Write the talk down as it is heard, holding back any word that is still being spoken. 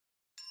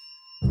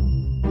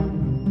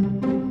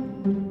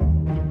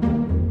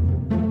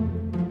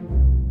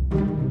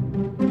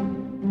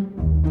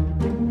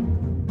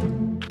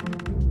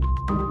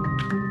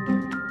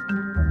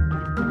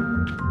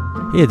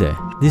Hey there,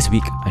 this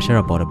week I share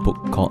about a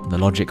book called The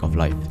Logic of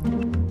Life,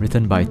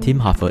 written by Tim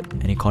Harford,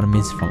 an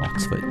economist from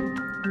Oxford.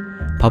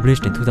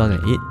 Published in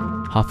 2008,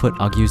 Harford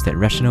argues that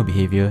rational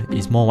behaviour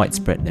is more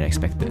widespread than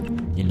expected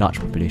in large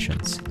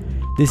populations.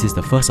 This is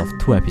the first of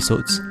 2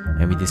 episodes,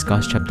 and we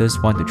discuss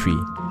chapters 1 to 3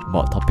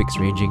 about topics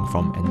ranging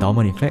from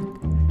endowment effect,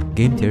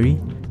 game theory,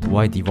 to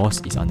why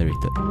divorce is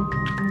underrated.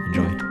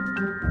 Enjoy.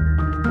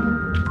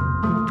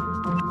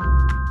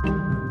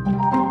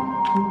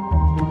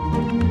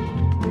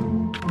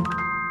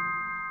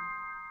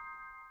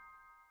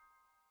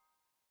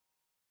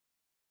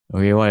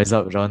 Okay, what is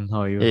up, John?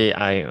 How are you? Hey,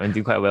 I'm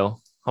doing quite well.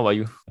 How about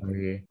you?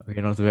 Okay,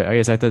 not too bad. Are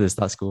you excited to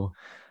start school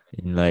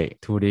in like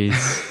 2 days,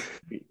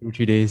 2,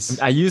 3 days?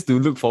 I used to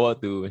look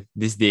forward to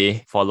this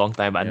day for a long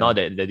time, but now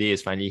Yeah. that the day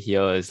is finally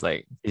here, it's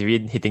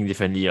really hitting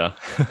differently.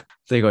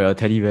 So you got your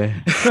teddy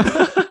bear.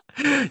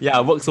 Yeah,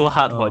 I worked so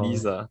hard for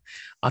these Oh, got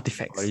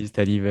artifacts. this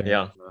teddy bear.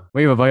 Yeah.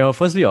 Wait, but by your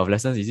first week of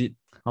lessons, is it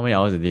how many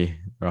hours a day,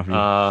 roughly?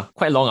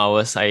 Quite long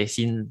hours. I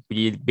seen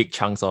pretty big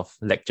chunks of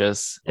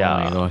lectures. Oh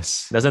my Yeah.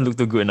 gosh. Doesn't look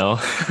too good now.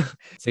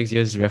 6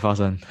 years very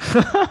fast one.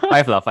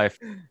 Five lah, five.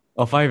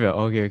 Oh, 5 yeah.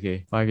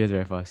 Okay. 5 years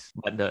very fast.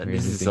 But Okay,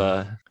 this is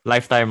interesting. a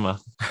lifetime. Okay,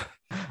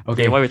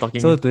 Okay, what are we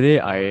so talking? today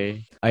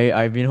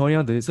I've been holding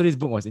on to this. So this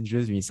book was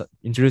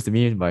introduced to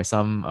me by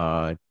some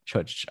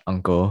church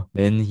uncle.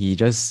 Then he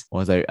just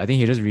was like, I think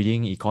he just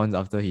reading econs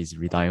after his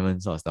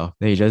retirement sort of stuff.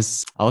 Then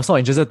I was so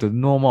interested to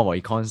know more about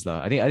econs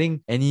lah. I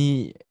think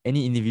any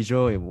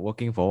individual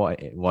working for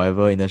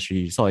whatever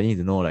industry sort of need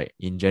to know like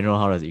in general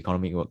how does the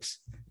economic works.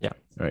 Yeah.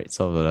 Right.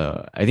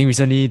 So I think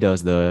recently there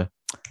was the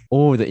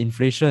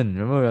inflation.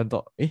 Remember we were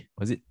talk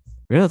was it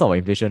we were talking about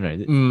inflation, right?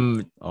 Is it?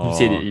 You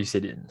said it. Or You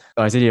said it.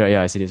 Oh, I said it right.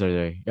 Yeah, I said it.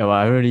 Sorry. Yeah, but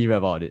I haven't really read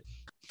about it.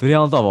 Today, I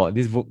want to talk about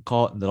this book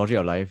called The Logic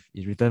of Life.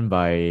 It's written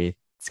by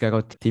this guy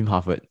called Tim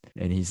Harford,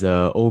 and he's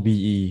a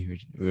OBE,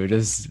 which we were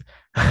just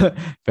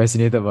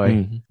fascinated by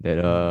Mm, that.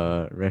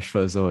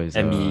 Rashford also is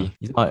MBE.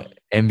 he's not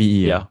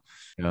MBE. Yeah.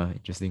 Yeah,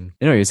 interesting.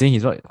 You're saying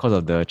he's not because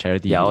of the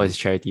charity, Yeah, is all it? his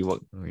charity work.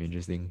 Okay,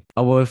 interesting.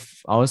 I will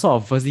sort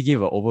of firstly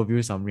give an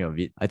overview summary of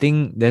it. I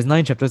think there's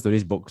 9 chapters to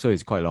this book, so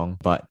it's quite long.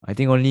 But I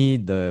think only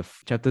the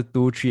chapter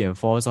 2, 3, and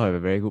 4 sort of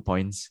have very good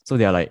points. So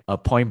they are like a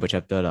point per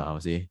chapter, I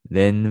would say.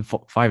 Then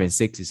 5 and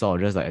 6 is sort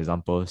of just like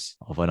examples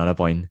of another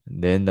point.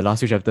 Then the last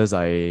 2 chapters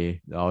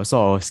I'll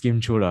sort of skim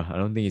through. I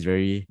don't think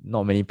it's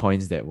not many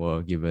points that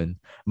were given.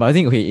 But I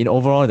think okay, in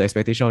overall the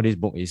expectation of this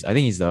book is I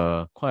think it's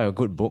quite a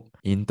good book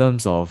in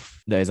terms of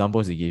the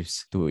examples it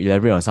gives to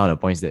elaborate on some of the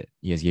points that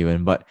he has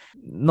given. But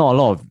not a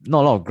lot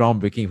of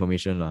groundbreaking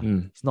information lah.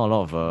 Mm. It's not a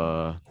lot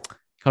of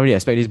can't really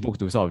expect this book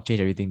to sort of change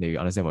everything that you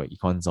understand about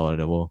econs or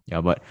the world.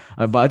 Yeah, but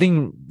I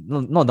think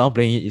not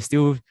downplaying it. It's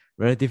still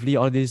relatively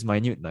all this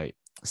minute like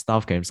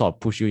stuff can sort of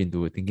push you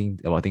into thinking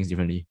about things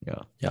differently.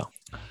 Yeah. Yeah.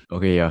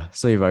 Okay. Yeah.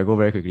 So if I go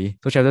very quickly,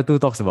 so chapter 2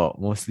 talks about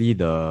mostly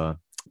the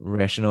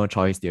rational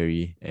choice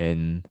theory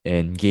and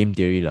game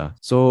theory lah.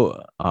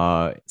 So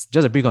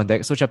just a brief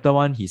context. So chapter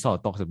 1 he sort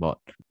of talks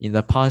about in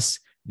the past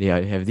they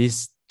have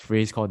this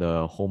phrase called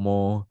the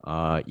homo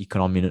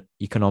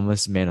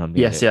economist man or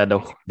something like Yes, that. yeah, the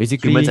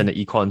humans and Basically,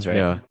 the econs,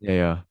 right?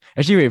 yeah.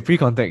 Actually, wait,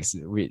 pre-context.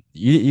 Wait,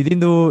 you didn't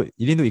do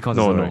econs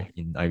No, also, no. right?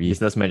 In IB.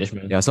 Business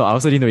management. Yeah, so I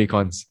also didn't do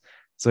econs.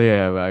 So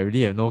yeah, I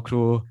really have no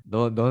clue.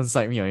 Don't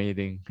cite me or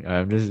anything.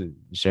 I'm just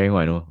sharing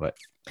what I know. But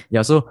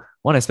yeah, so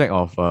one aspect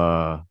of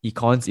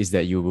econs is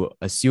that you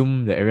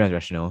assume that everyone is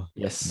rational.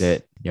 Yes.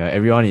 That yeah,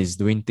 everyone is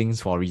doing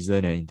things for a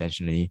reason and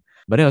intentionally.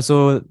 But then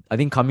also, I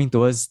think coming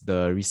towards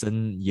the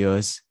recent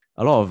years,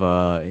 a lot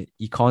of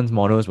econs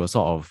models will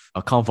sort of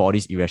account for all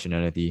this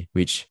irrationality,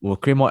 which will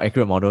create more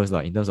accurate models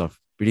like in terms of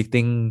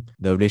predicting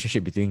the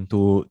relationship between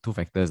two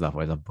factors, like,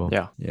 for example.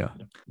 Yeah.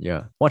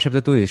 Yeah. What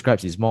chapter 2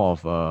 describes is more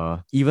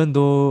of even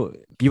though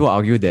people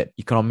argue that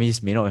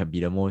economists may not be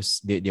the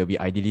most they'll be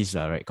idealists,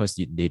 right? Because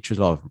they choose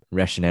a lot of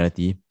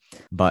rationality.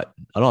 But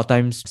a lot of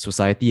times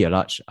society at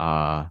large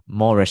are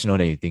more rational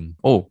than you think.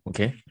 Oh,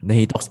 okay.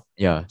 Then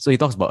so he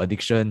talks about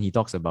addiction, he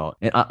talks about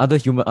and other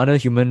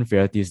human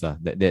frailties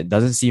that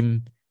doesn't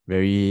seem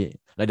very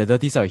like the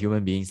dirty side of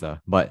human beings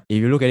but if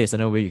you look at it a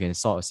certain way, you can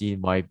sort of see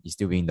why it's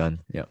still being done.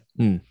 Yeah.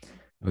 Mm.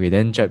 Okay,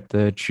 then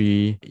chapter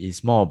 3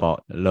 is more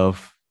about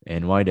love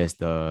and why there's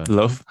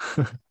Love.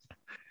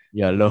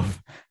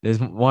 love. There's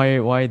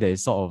why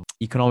there's sort of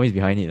economics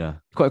behind it.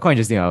 Quite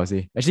interesting, I would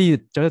say. Actually,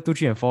 chapter 2,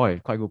 3, and 4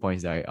 have quite good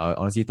points that I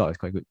honestly thought is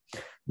quite good.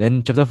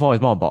 Then chapter 4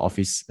 is more about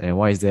office and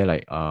why is there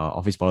like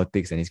office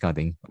politics and this kind of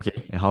thing.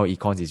 Okay. And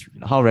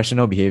how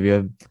rational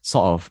behavior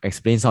sort of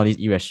explains how these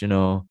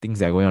irrational things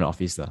that are going on in the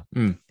office.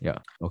 Mm. Yeah.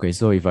 Okay,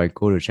 so if I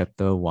go to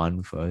chapter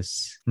 1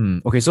 first.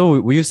 Okay, so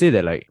will you say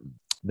that like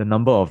the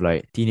number of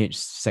like teenage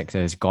sex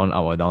has gone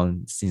up or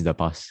down since the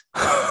past?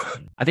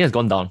 I think it's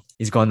gone down.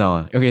 It's gone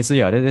down. Okay, so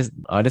yeah,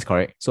 that's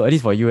correct. So at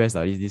least for US,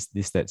 these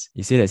stats,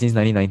 you say that since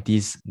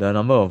 1990s, the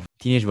number of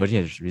teenage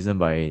virgins has risen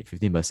by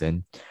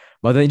 15%.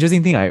 But the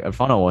interesting thing I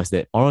found out was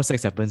that oral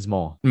sex happens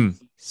more. Mm.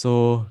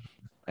 So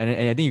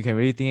and I think you can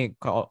really think it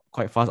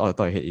quite fast out of the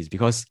top of your head is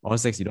because oral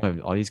sex you don't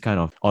have all these kind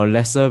of or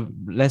less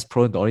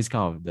prone to all these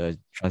kind of the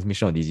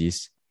transmission of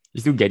disease.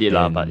 You still get it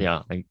lah, but And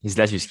yeah, like it's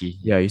less risky.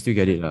 yeah, you still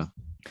get it lah.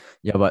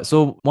 Yeah, but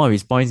so one of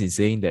his points in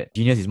saying that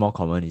genius is more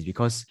common is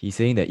because he's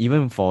saying that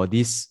even for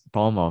this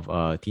problem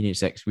of teenage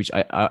sex, which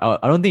I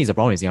don't think it's a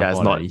problem in Yeah, it's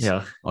Singapore lah, at not. least,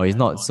 Yeah. or it's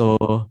not so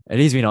at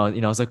least in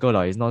our circle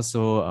lah, it's not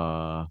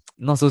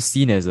so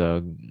seen as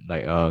a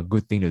like a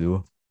good thing to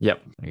do, Yep.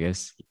 I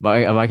guess.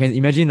 But I can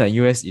imagine that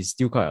US is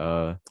still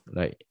quite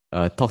like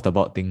a talked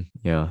about thing.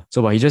 Yeah.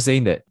 So but he's just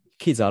saying that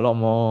kids are a lot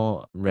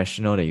more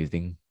rational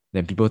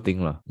than people think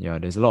lah. Yeah.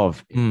 There's a lot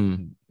of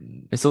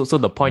So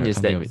the point I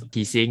is can't think that of it.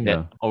 he's saying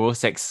Yeah. that oral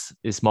sex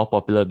is more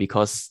popular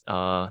because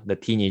the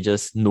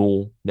teenagers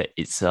know that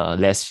it's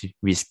less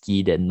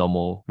risky than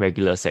normal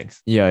regular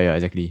sex. Yeah,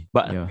 exactly.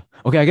 But Yeah.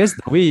 Okay, I guess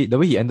the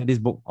way he ended this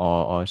book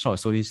or sort of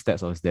sold these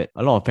stats was that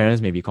a lot of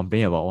parents may be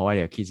complaining about why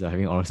their kids are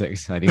having oral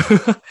sex. I think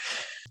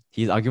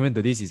his argument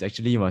to this is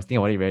actually you must think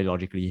about it very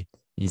logically.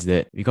 Is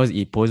that because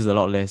it poses a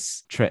lot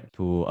less threat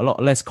to a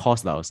lot less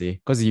cost, I would say.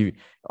 Because you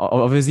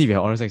obviously if you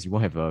have oral sex, you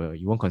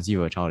won't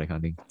conceive a child, that kind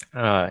of thing.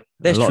 A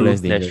that's lot true.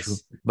 less That's true.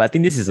 dangerous. But I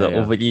think this is Yeah, an yeah.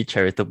 overly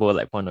charitable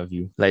like point of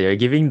view. Like you're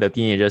giving the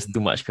teenagers too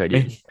much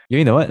credit.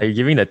 You know Like what? you're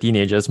giving the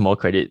teenagers more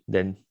credit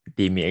than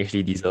they may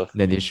actually deserve.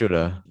 Then they should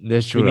That's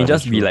They true may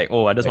that's just be true. like,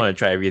 oh, I just Like, want to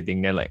try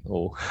everything. Then like,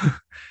 oh,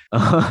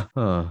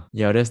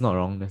 yeah, that's not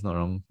wrong. That's not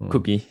wrong.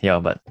 could be. Yeah,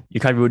 but you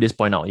can't rule this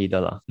point out either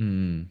lah.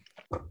 Mm.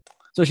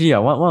 So actually, yeah,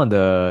 one of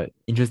the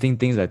interesting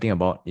things I think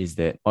about is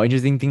that, or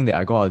interesting thing that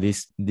I got out of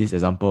this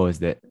example is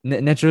that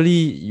naturally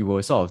you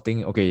will sort of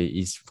think, okay,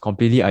 it's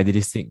completely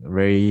idealistic,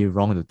 very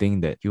wrong to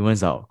think that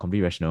humans are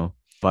completely rational.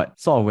 But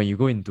sort of when you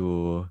go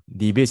into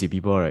debates with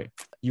people, right,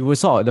 you will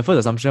sort of, the first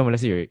assumption when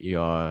let's say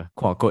you're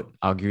quote unquote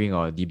arguing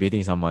or debating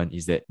with someone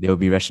is that they will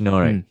be rational,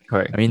 right?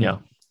 Correct. I mean, Yeah.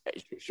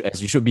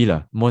 as you should be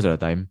lah, most of the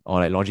time, or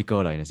like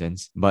logical lah in a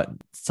sense. But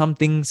some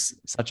things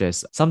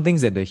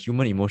that the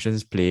human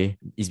emotions play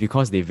is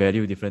because they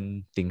value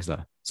different things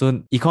lah. So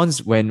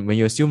econs when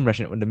you assume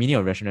the meaning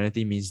of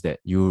rationality means that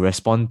you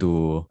respond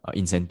to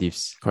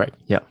incentives. Correct.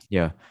 Yeah.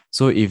 Yeah.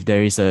 So if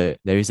there is an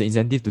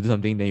incentive to do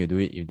something, then you do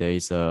it. If there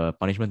is a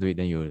punishment to it,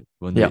 then you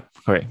won't do Yeah.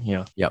 it. Correct.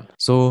 Yeah. Yep.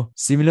 So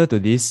similar to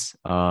this,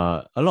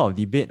 a lot of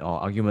debate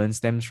or argument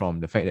stems from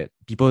the fact that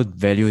people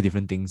value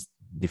different things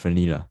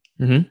differently lah.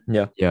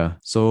 Yeah. Yeah.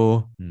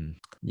 So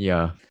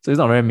yeah. So it's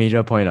not a very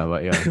major point lah,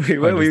 but yeah, Wait, quite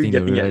where were you interesting to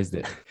getting realize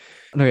at? that.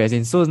 No, as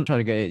in, so I'm trying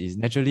to get it is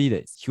naturally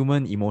that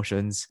human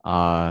emotions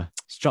are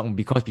struck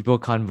because people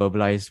can't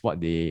verbalize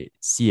what they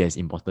see as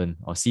important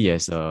or see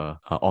as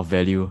of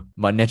value.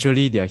 But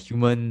naturally, their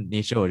human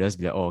nature will just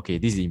be like, oh, okay,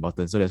 this is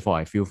important, so that's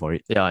why I feel for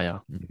it. Yeah.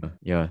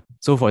 Yeah.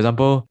 So for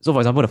example,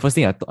 the first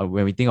thing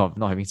when we think of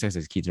not having sex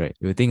as kids, right,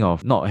 we think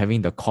of not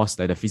having the cost,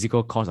 like the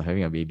physical cost of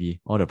having a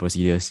baby, all the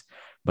procedures.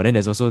 But then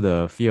there's also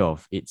the fear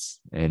of AIDS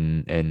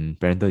and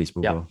parental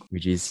disapproval,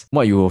 which is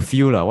what you will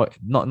feel lah. What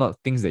not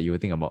things that you will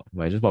think about,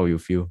 but just what you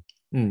feel.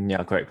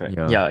 Yeah, correct.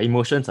 Yeah. Yeah,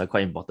 emotions are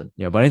quite important.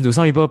 Yeah, but then to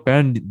some people,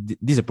 parent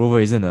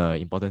disapproval isn't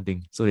an important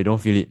thing, so they don't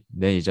feel it.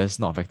 Then it's just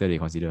not a factor they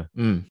consider.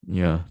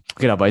 Yeah.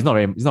 Okay lah, but it's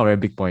not very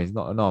big point. It's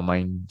not a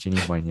mind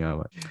changing point. Yeah,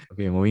 but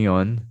okay, moving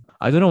on.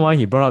 I don't know why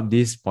he brought up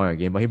this point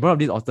again, but he brought up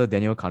this author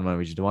Daniel Kahneman,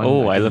 which is the one.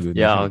 Oh, I think love. you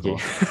Yeah, mentioned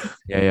okay. before.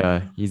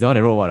 Yeah. He's the one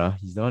that wrote what?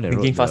 He's the one that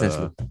Thinking wrote Fast and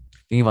Slow.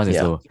 Thinking Fast and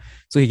Yeah. Slow.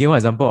 So he gave one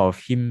example of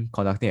him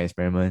conducting an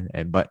experiment,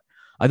 but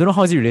I don't know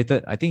how is it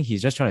related. I think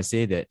he's just trying to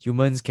say that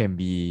humans can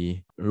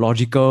be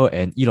logical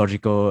and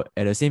illogical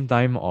at the same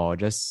time or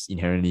just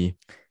inherently.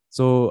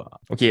 So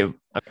Okay.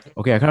 I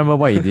can't remember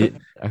what he did.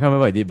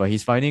 But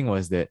his finding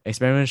was that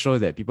experiments show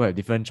that people have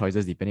different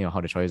choices depending on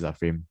how the choices are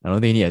framed. I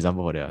don't think any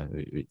example for that.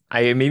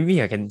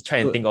 Maybe I can try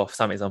and think of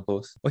some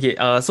examples. Okay,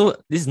 so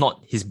this is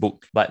not his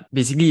book, but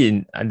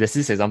basically there's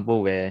this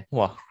example where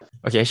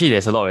okay, actually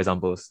there's a lot of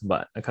examples,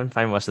 but I can't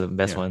find what's the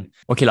best one.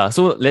 Okay lah,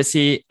 so let's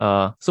say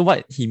so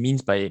what he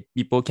means by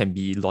people can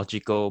be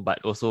logical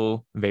but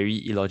also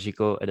very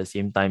illogical at the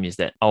same time is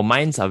that our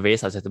minds are very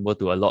susceptible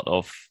to a lot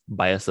of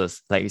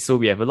biases. Like so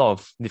we have a lot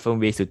of different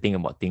ways to think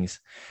about things.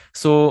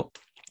 So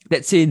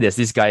let's say there's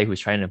this guy who's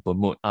trying to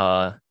promote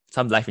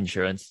some life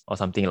insurance or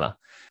something lah.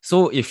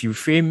 So if you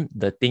frame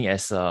the thing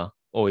as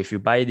if you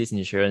buy this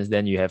insurance,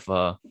 then you have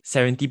a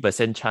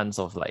 70% chance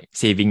of like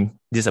saving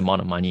this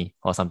amount of money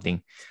or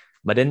something.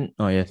 But then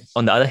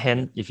on the other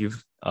hand, if you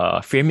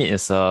frame it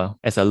as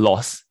a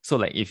loss, so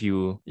like if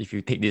you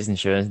take this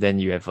insurance, then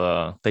you have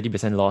a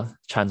 30%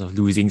 chance of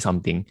losing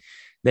something.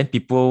 Then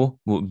people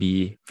would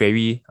be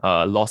very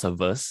loss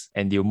averse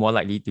and they're more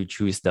likely to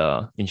choose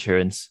the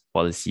insurance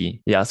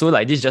policy. Yeah, so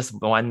like this is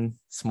just one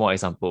small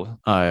example.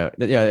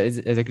 It's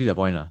exactly the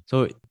point.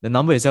 So the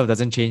number itself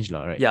doesn't change,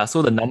 right? Yeah,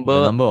 so the number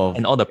of,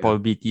 and all the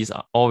probabilities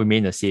are all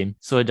remain the same.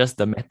 So just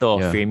the matter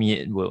of framing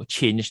it will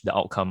change the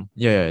outcome.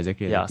 Yeah,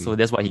 exactly. Yeah, so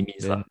that's what he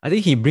means. I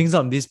think he brings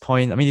up this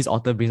point. I mean, this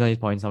author brings up this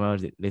point somewhere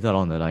later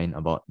along the line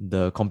about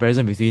the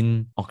comparison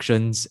between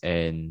auctions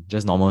and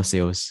just normal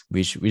sales,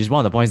 which is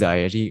one of the points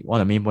that one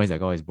of the main points that I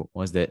got his book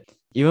was that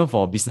even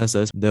for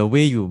businesses, the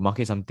way you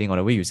market something or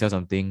the way you sell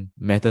something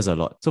matters a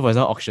lot. So for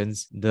example,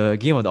 auctions, the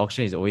game of the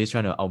auction is always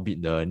trying to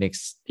outbid the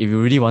next. If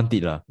you really want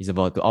it, it's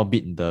about to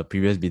outbid the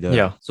previous bidder.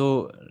 Yeah.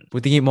 So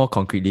putting it more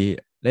concretely,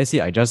 let's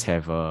say I just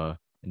have a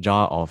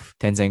jar of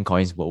 10-cent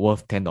coins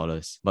worth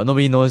 $10. But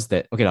nobody knows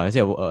that, okay, let's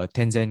say a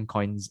 10-cent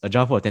coins, a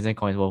jar full of 10-cent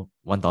coins worth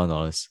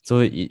 $1,000. So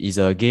it is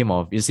a game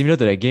of, it's similar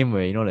to that game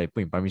where, like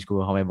put in primary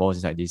school, how many balls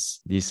inside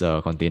this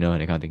container,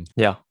 that kind of thing.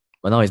 Yeah.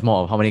 But now it's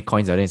more of how many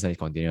coins are there inside this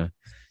container.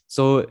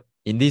 So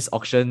in this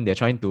auction, they're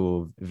trying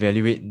to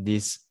evaluate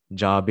this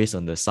jar based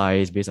on the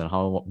size, based on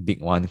how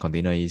big one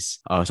container is.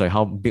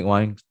 How big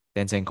one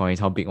 10-cent coins,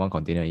 how big one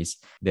container is,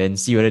 then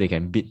see whether they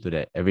can bid to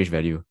that average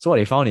value. So what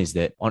they found is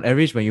that on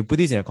average, when you put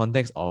this in a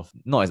context of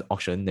not as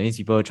auction, that means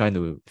people are trying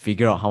to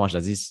figure out how much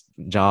does this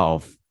jar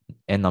of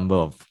n number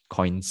of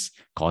coins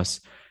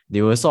cost.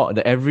 They will sort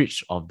the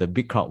average of the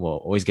big crowd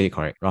will always get it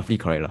correct, roughly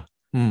correct.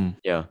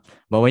 Yeah.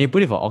 But when you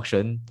put it for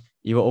auction,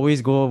 it will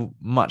always go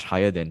much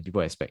higher than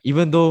people expect.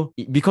 Even though,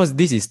 because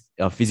this is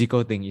a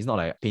physical thing, it's not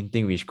like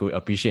painting which could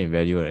appreciate in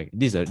value. Like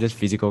these are just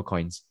physical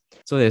coins.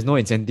 So there's no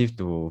incentive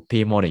to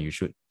pay more than you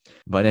should.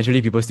 But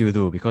naturally, people still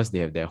do because they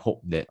have their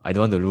hope that I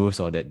don't want to lose,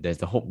 or that there's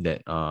the hope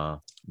that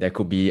there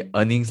could be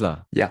earnings lah.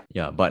 Yeah.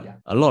 Yeah. But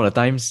a lot of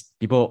the times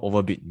people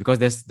overbid because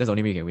that's the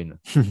only way you can win.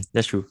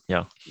 That's true.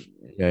 Yeah.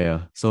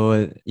 Yeah.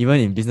 So even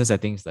in business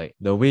settings, like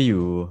the way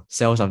you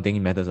sell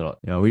something matters a lot.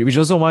 Yeah. Which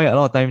also why a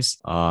lot of times,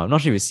 I'm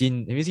not sure if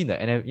have you seen the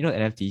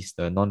NFTs,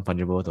 the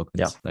non-fungible tokens,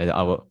 Yeah. like the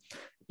artwork.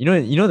 You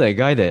know that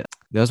guy that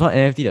there was one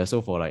NFT that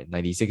sold for like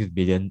 96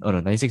 billion,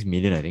 96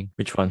 million, I think.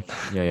 Which one?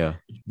 Yeah.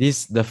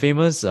 The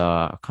famous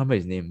I can't remember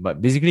his name, but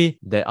basically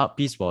the art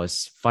piece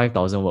was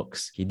 5,000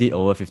 works. He did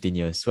over 15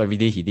 years. So every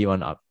day he did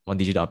one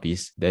digital art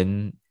piece.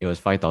 Then it was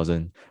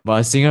 5,000. But a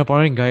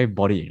Singaporean guy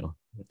bought it,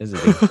 That's the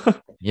thing.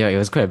 Yeah, it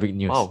was quite a big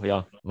news. Wow.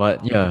 Yeah.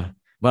 But yeah.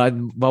 But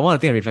one of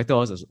the things I reflected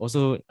was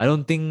also, I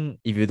don't think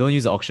if you don't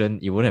use the auction,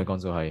 it wouldn't have gone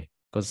so high.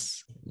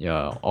 Because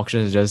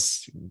auctions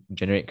just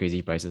generate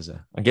crazy prices.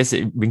 I guess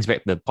it brings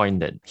back the point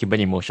that human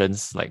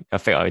emotions like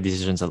affect our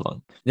decisions a lot.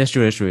 That's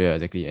true, yeah,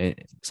 exactly. And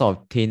it sort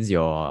of taints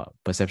your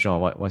perception of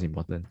what's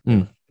important.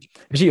 Mm.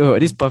 Actually,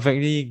 this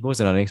perfectly goes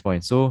to the next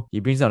point. So he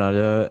brings out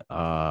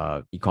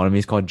another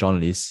economist called John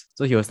List.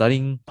 So he was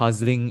studying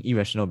puzzling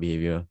irrational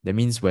behavior. That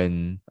means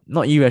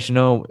not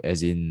irrational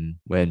as in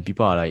when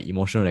people are like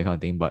emotional, that kind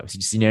of thing, but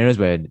scenarios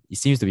where it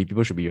seems to be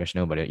people should be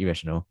rational, but they're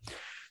irrational.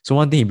 So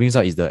one thing he brings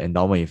up is the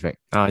endowment effect.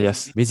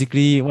 Yes.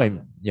 Basically, what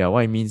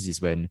it means is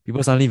when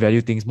people suddenly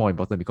value things more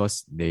important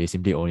because they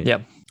simply own it.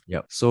 Yep.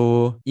 Yeah.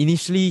 So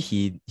initially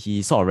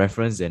he sort of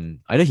referenced, and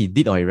either he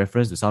did or he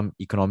referenced to some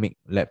economic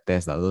lab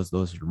tests, like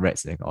those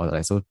rats or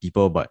like so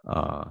people, but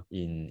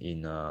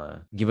in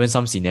given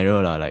some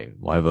scenario like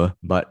whatever.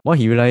 But what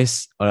he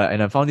realized,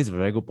 and I found this a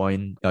very good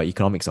point,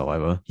 economics or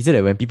whatever. He said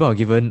that when people are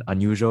given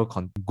unusual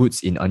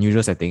goods in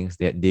unusual settings,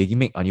 they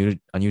make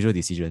unusual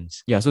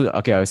decisions. Yeah. So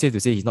okay, I would say to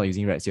say he's not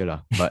using rats here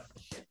lah, but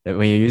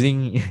when you're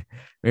using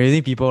when you're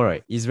using people,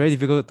 right, it's very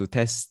difficult to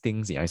test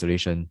things in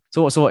isolation.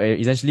 So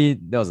essentially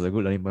that was a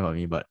good learning point for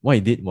me. But what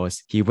he did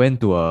was he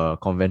went to a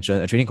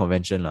training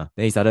convention lah.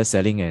 Then he started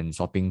selling and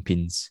swapping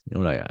pins.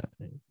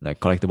 Like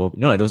collectible,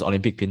 like those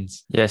Olympic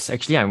pins. Yes,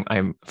 actually,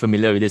 I'm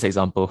familiar with this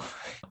example.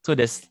 So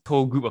there's a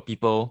whole group of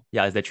people.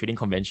 Yeah, it's the trading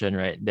convention,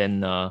 right?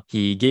 Then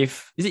he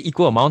gave, is it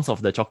equal amounts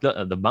of the chocolate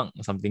at the mug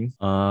or something?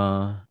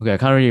 Okay, I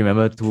can't really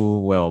remember too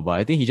well, but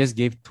I think he just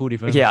gave two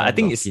different. Okay, yeah, I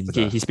think it's pins,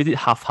 okay. He split it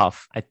half.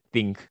 I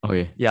think.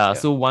 Okay. Yeah,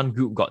 so one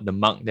group got the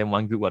mug, then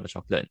one group got the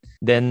chocolate.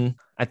 Then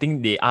I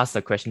think they asked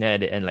the questionnaire at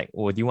the end, like,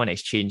 oh, do you want to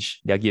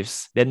exchange their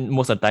gifts? Then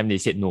most of the time they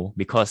said no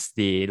because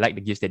they like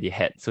the gifts that they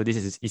had. So this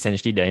is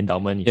essentially the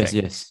endowment effect.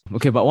 Yes.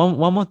 Okay, but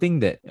one more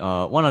thing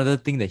one other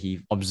thing that he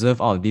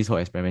observed out of this whole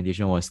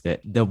experimentation was that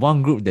the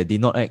one group that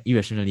did not act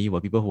irrationally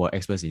were people who were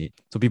experts in it.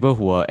 So people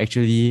who were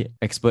actually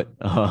expert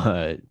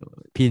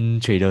pin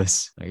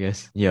traders, I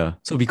guess. Yeah.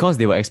 So because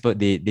they were expert,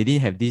 they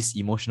didn't have this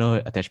emotional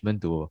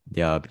attachment to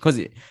because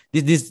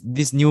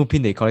this new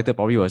pin they collected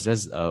probably was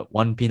just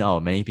one pin out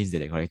of many pins that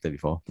they collected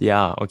before.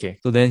 Yeah, okay.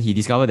 So then he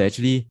discovered that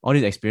actually all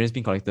these experienced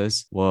pin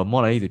collectors were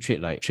more likely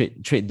to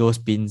trade those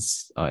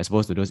pins as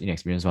opposed to those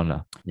inexperienced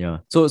ones. Yeah.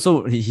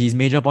 So his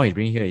major point he's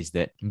bringing here is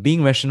that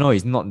being rational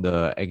is not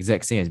the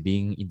exact same as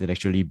being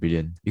intellectually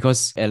brilliant,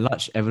 because at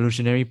large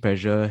evolutionary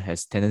pressure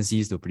has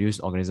tendencies to produce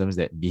organisms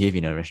that behave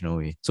in a rational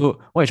way. So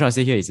what I'm trying to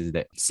say here is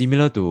that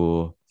similar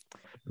to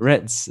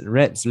rats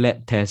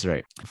lab tests,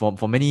 right? For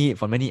many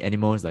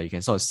animals, like you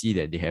can sort of see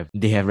that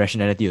they have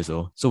rationality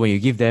also. So when you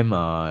give them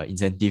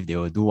incentive, they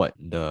will do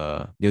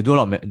they'll do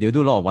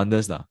a lot of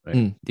wonders lah,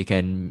 right? They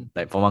can,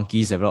 like for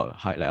monkeys, have a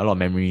lot of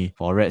memory.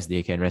 For rats,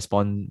 they can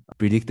respond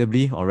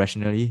predictably or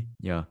rationally.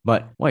 Yeah.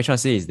 But what I'm trying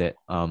to say is that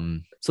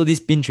so these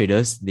pin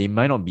traders, they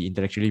might not be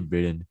intellectually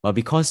brilliant, but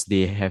because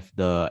they have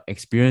the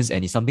experience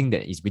and it's something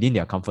that is within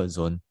their comfort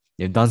zone,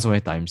 they've done so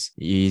many times,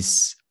 it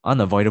is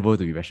unavoidable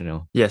to be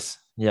rational. Yes.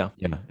 Yeah.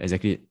 Yeah,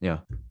 exactly. Yeah.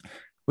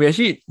 Wait,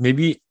 actually,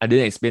 maybe I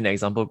didn't explain the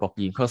example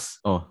properly because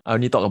I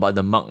only talk about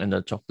the mug and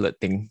the chocolate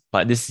thing.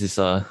 But this is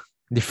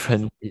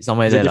different. It's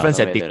somewhere It's a there lah, different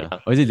somewhere setting. there lah.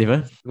 Yeah. Or is it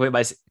different? Wait,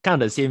 but it's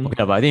kind of the same.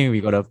 Okay lah, but I think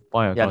we got a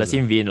point Yeah, across the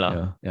lah. same vein lah.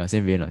 Yeah,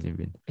 same vein lah, same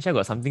vein. Actually, I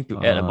got something to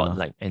add about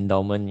like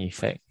endowment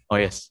effect. Oh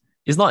yes,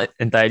 It's not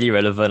entirely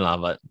relevant lah,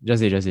 but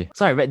just say.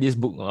 so I read this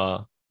book.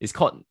 It's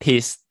called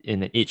Taste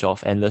in the Age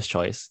of Endless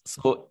Choice.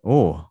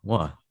 Oh,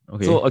 wow.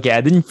 Okay. So okay,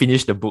 I didn't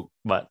finish the book,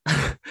 but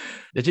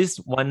there's just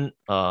one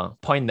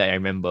point that I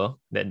remember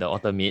that the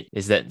author made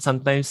is that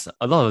sometimes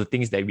a lot of the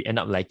things that we end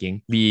up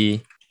liking,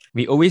 we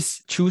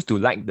always choose to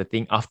like the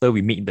thing after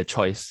we make the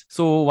choice.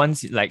 So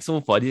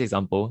so for this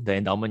example, the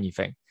endowment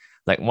effect,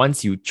 like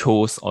once you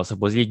chose or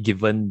supposedly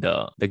given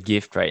the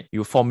gift, right,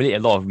 you formulate a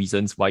lot of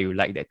reasons why you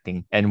like that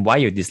thing and why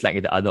you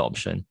dislike the other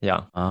option.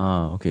 Yeah.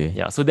 Okay.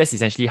 Yeah, so that's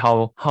essentially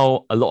how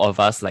a lot of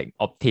us like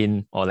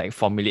obtain or like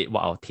formulate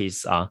what our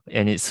tastes are,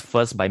 and it's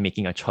first by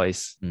making a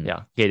choice.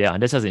 Yeah, okay, yeah,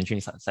 that's just an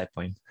interesting side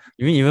point.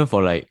 Even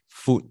for like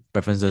food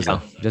preferences,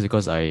 Yeah. just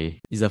because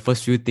it's the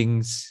first few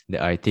things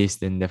that I taste,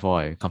 then therefore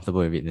I'm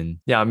comfortable with it.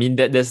 Then Yeah, I mean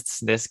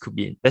that's could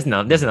be that's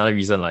another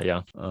reason like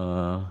yeah.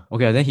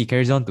 Okay, then he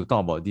carries on to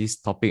talk about this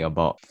topic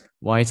about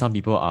why some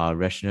people are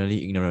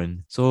rationally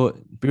ignorant. So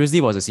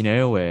previously was a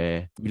scenario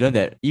where we learned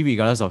that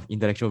regardless of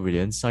intellectual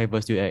brilliance, some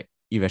people still act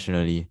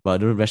irrationally.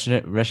 But the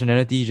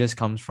rationality just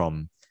comes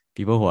from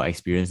people who are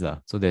experienced lah.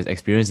 So there's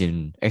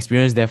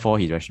experience, therefore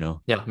he's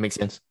rational. Yeah, makes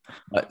sense.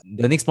 But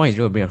the next point he's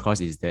going to bring across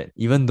is that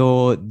even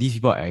though these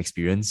people are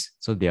experienced,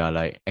 so they are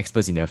like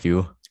experts in their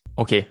field.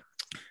 Okay.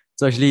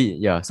 So actually,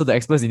 yeah, so the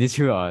experts in this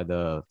field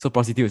are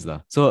prostitutes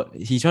lah. So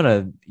he's trying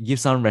to give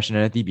some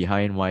rationality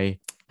behind why,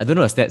 I don't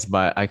know the stats,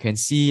 but I can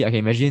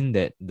imagine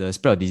that the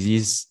spread of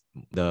disease,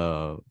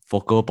 the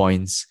focal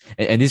points,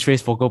 and this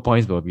phrase focal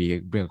points will be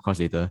bring across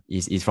later,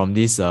 is from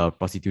this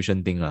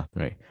prostitution thing lah,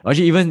 right?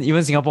 Actually,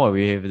 even Singapore,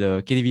 we have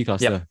the KTV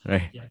cluster,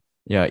 right?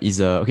 Yeah,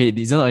 okay.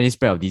 It's not only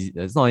spread of disease.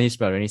 It's not only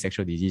spread of any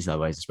sexual disease,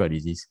 but it's a spread of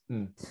disease.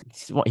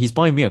 What his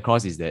point being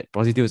across is that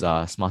prostitutes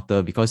are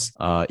smarter because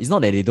it's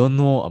not that they don't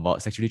know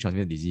about sexually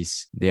transmitted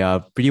disease. They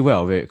are pretty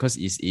well aware because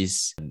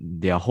it's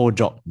their whole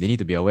job. They need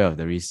to be aware of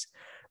the risk.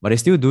 But they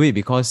still do it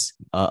because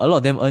a lot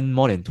of them earn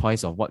more than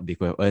twice of what they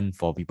could have earned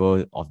for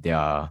people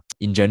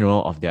in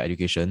general, of their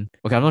education.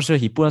 Okay, I'm not sure.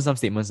 He put on some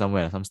statements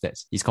somewhere, some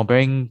stats. He's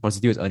comparing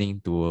prostitutes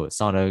earning to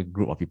some other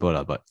group of people,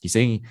 but he's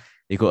saying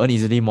they could earn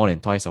easily more than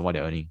twice of what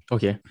they're earning.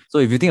 Okay. So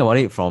if you think about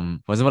it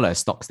from, for example, like a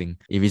stocks thing,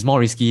 if it's more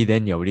risky,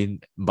 then you're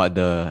willing, but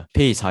the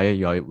pay is higher,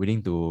 you're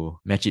willing to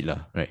match it,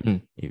 right?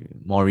 If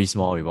more risk,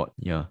 more reward.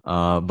 Yeah.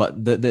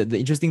 But the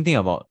interesting thing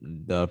about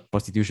the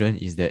prostitution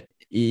is that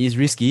it is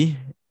risky,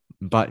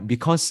 but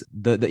because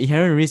the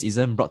inherent risk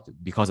isn't brought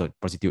because of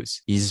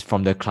prostitutes, is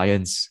from the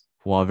clients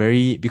who are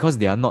because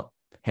they are not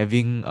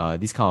having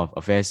this kind of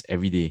affairs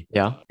every day.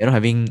 Yeah. They're not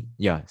having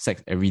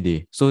sex every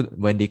day. So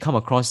when they come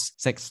across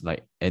sex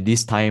like at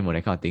this time or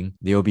that kind of thing,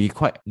 they'll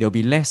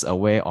be less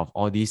aware of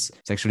all these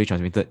sexually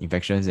transmitted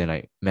infections and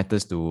like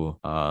methods to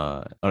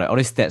or like all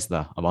these stats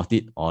about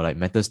it, or like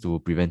methods to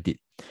prevent it.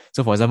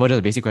 So for example, just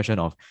a basic question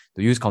of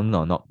to use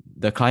condom or not,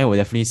 the client will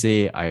definitely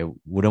say I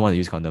wouldn't want to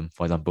use condom,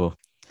 for example.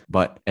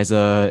 But as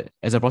a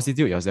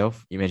prostitute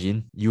yourself,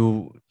 imagine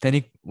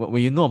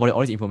when you know about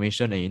all this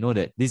information and you know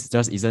that this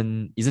just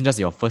isn't just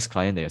your first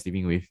client that you're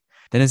sleeping with,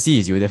 tendency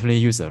is you will definitely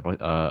use a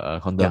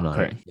condom. Yeah,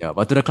 correct. Right? Yeah,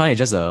 but to the client,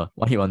 it's just a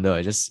one hit wonder.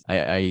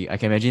 I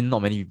can imagine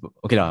not many people.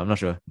 Okay I'm not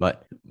sure,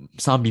 but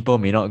some people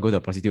may not go to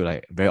a prostitute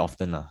like very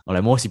often or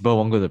like most people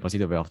won't go to a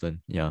prostitute very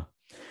often. Yeah.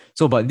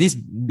 So, but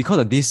because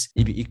of this,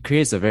 it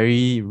creates a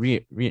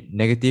very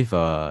negative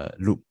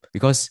loop,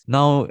 because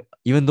now,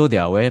 even though they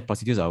are aware,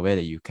 prostitutes are aware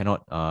that you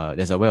cannot,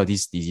 there's aware of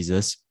these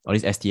diseases or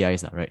these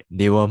STIs, right?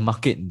 They will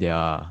market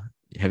their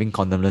having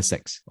condomless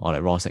sex or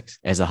like raw sex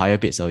as a higher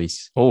paid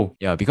service. Oh.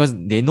 Yeah, because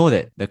they know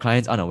that the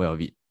clients aren't aware of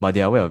it, but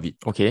they are aware of it.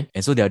 Okay.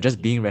 And so they are just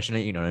being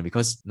rationally ignorant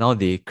because now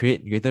they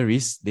create greater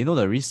risk. They know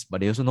the risk, but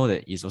they also know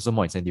that it's also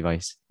more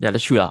incentivized. Yeah,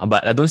 that's true.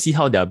 But I don't see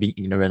how they are being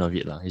ignorant of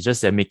it. It's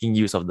just they're making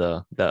use of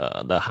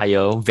the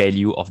higher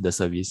value of the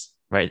service.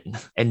 Right.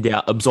 And they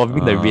are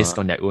absorbing the risk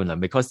on their own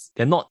because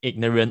they're not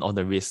ignorant of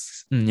the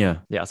risks. Yeah.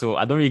 Yeah. So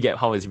I don't really get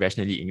how it's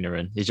rationally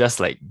ignorant. It's just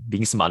like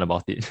being smart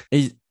about it.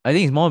 I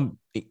think it's more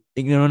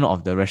ignorant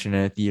of the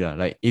rationality.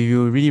 Like if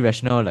you really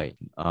rational, like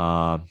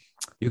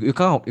you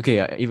can't,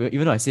 okay,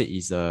 even though I said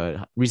it's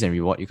a risk and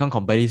reward, you can't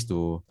compare this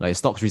to like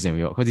stocks risk and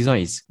reward, because this one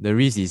is, the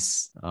risk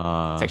is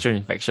sexual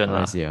infection.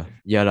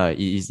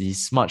 It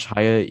is much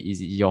higher,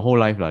 is your whole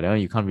life. That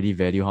one you can't really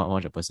value how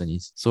much a person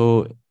is.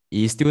 So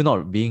it's still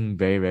not being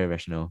very, very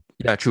rational.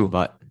 Yeah, true.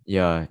 But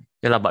yeah.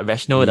 Yeah, but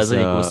rational doesn't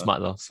equal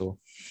smart. So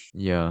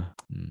yeah.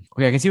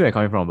 Okay, I can see where you're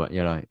coming from, but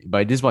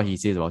but this is what he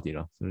says about it.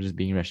 So just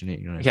being rational.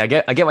 Okay,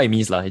 I get what he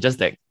means. It's just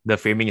like the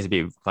framing is a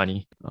bit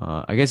funny.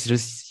 I guess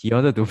just he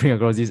wanted to bring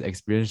across this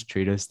experienced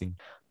traders thing,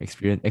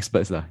 experienced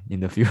experts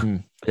in the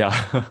field.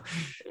 Yeah.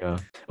 Yeah.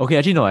 Okay,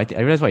 actually no, I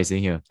realize what he's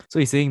saying here. So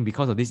he's saying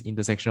because of this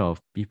intersection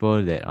of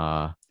people that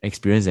are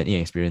experienced and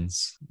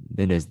inexperienced,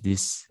 then there's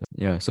this.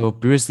 Yeah. So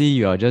previously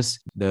you are just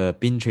the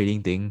pin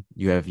trading thing.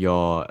 You have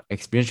your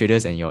experienced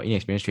traders and your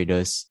inexperienced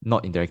traders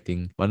not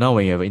interacting. But now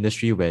when you have an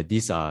industry where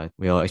where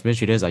your experienced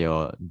traders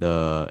are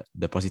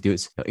the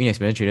prostitutes, your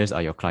inexperienced traders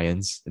are your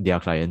clients, their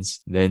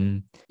clients,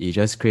 then it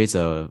just creates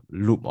a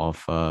loop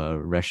of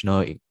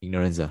rational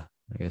ignorance. I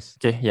guess.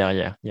 Okay,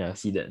 yeah, I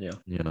see that, yeah.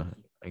 Yeah,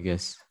 I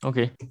guess.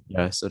 Okay.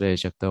 Yeah, so that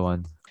is chapter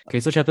one. Okay,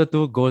 so chapter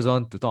two goes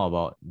on to talk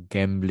about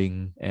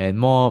gambling and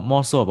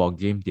more so about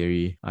game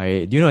theory.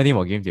 Do you know anything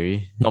about game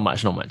theory? Not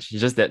much, not much.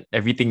 It's just that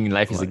everything in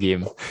life is a What?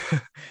 game.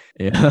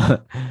 Yeah.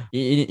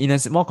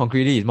 More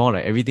concretely, it's more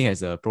like everything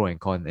has a pro and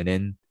con, and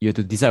then you have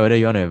to decide whether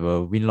you want to have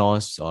a win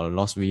loss or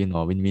loss win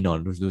or win win or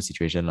lose lose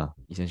situation lah.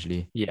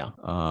 Essentially. Yeah.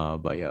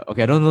 But yeah,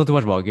 okay. I don't know too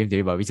much about game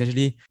theory, but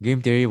essentially,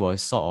 game theory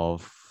was sort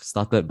of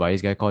started by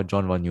this guy called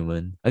John von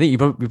Neumann. I think you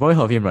probably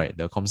heard of him, right?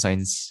 The com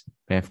science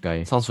math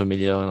guy. Sounds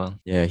familiar.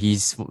 Yeah,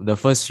 he's the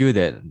first few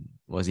that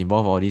was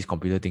involved in all these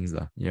computer things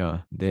lah. Yeah.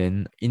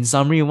 Then in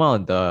summary,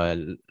 one of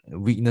the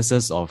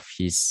weaknesses of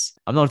his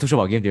I'm not too sure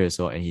about game theory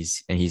so and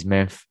his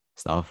math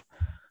stuff,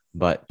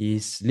 but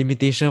his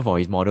limitation for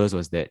his models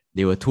was that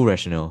they were too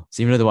rational,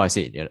 similar to what I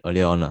said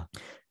earlier on lah.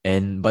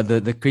 And but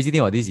the crazy thing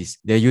about this is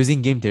they're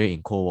using game theory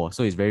in Cold War,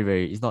 so it's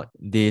very it's not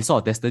they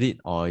sort of tested it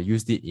or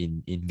used it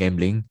in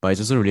gambling, but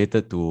it's also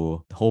related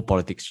to the whole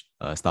politics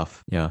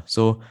stuff. Yeah,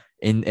 so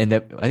I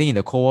think in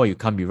the Cold War you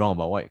can't be wrong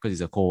about what because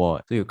it's a Cold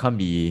War, so you can't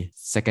be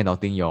second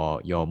doubting your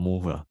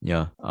move lah.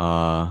 Yeah.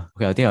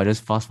 Okay, I think I'll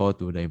just fast forward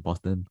to the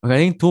important. Okay, I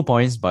think 2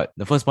 points, but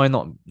the first point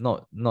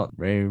not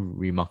very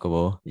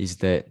remarkable is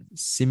that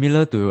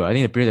similar to I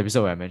think the previous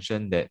episode where I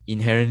mentioned that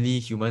inherently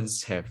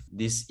humans have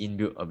this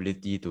inbuilt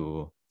ability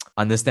to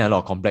understand a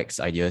lot of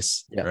complex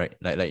ideas, Yeah. right?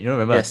 Like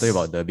remember I told you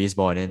about the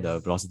baseball and then the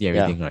velocity and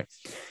everything, right?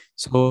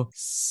 So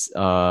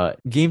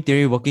game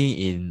theory working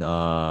in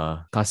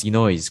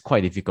casino is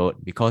quite difficult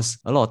because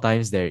a lot of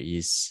times there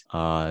is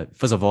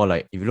first of all,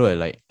 like if you look at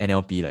like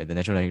NLP, like the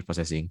natural language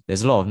processing,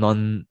 there's a lot of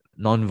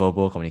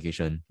non-verbal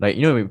communication. Like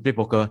when we play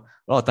poker,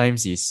 a lot of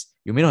times is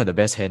you may not have the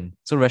best hand.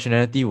 So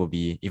rationality will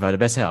be if I have the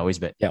best hand, I always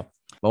bet. Yeah.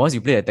 But once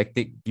you play a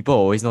tactic, people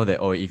always know that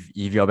if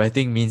you're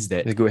betting means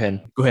that It's a good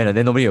hand. good hand, and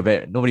then nobody will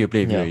play with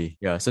you Yeah. already.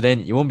 Yeah. So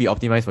then it won't be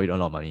optimized for you to earn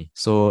a lot of money.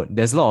 So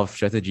there's a lot of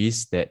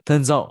strategies that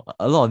turns out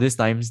a lot of these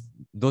times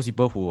those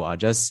people who are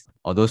just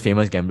or those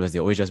famous gamblers, they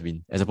always just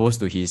win, as opposed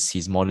to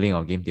his modeling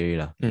of game theory.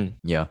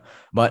 Yeah.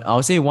 But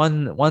I'll say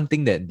one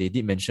thing that they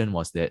did mention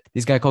was that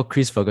this guy called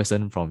Chris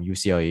Ferguson from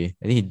UCLA,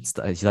 I think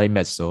he studied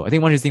maths. So I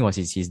think one interesting was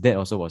his dad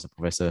also was a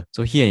professor.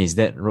 So he and his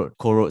dad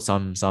co-wrote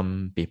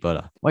some paper.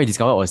 lah. What he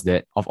discovered was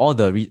that of all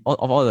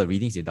the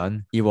readings they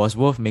done, it was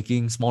worth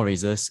making small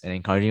raises and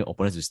encouraging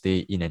opponents to stay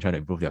in and try to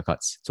improve their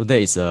cards. So that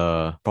is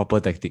a proper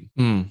tactic.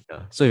 Yeah.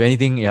 So if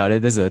anything,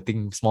 that's a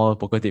thing, small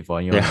poker tip for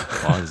anyone.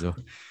 Yeah.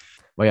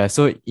 But yeah,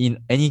 so in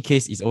any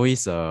case, it's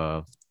always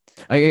I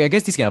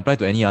guess this can apply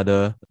to any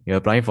other. You're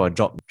applying for a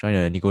job, trying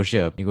to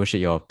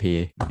negotiate your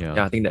pay.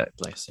 Yeah, I think that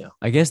applies. Yeah.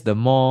 I guess the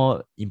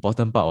more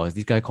important part was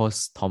this guy called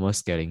Thomas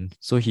Schelling.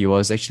 So he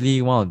was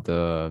actually one of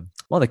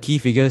the key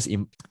figures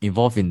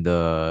involved in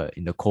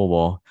the Cold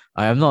War.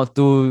 I am not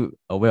too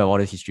aware of all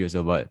this history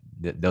also, but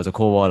there was a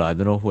Cold War. I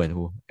don't know who and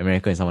who,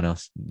 America and someone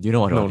else. Do you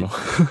know what? No.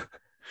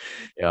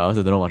 Yeah, I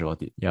also don't know much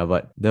about it. Yeah,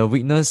 but the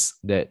weakness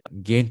that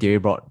game theory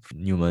brought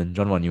John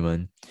von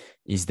Neumann,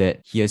 is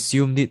that he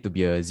assumed it to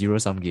be a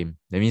zero-sum game.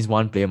 That means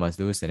one player must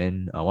lose and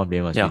then one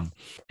player must win.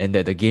 And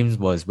that the games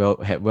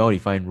had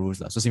well-defined rules.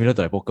 So similar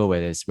to like poker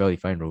where there's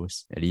well-defined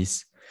rules, at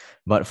least.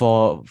 But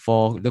for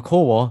the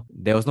Cold War,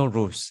 there was no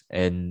rules,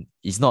 and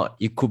it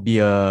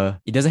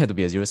doesn't have to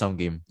be a zero-sum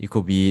game. It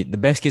could be the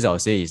best case I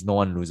would say is no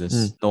one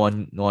loses,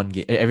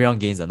 everyone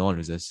gains and no one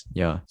loses.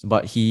 Yeah,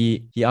 but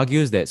he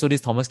argues that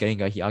this Thomas Schelling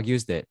guy, he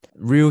argues that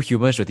real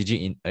human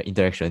strategic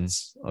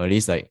interactions, or at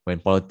least like when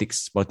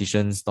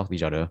politicians talk to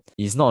each other,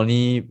 is not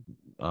only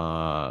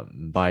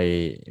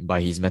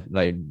by his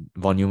like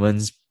von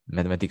Neumann's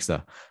mathematics,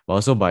 but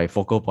also by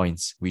focal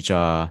points, which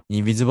are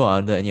invisible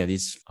under any of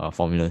these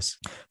formulas.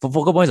 For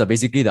focal points are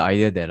basically the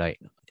idea that like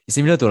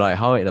similar to like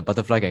how the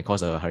butterfly can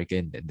cause a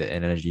hurricane, that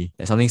analogy,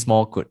 that something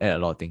small could add a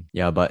lot of things.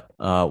 Yeah, but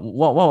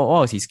what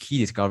was his key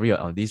discovery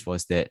on this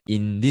was that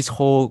in this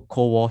whole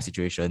Cold War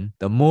situation,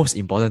 the most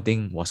important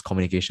thing was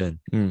communication.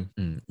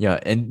 Yeah,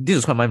 and this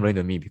was quite mind blowing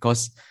to me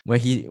because when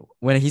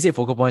he said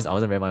focal points, I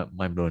wasn't very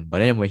mind blown. But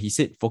then when he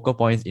said focal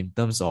points in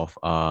terms of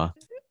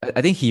I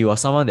think he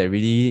was someone that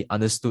really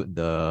understood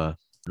the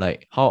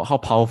like how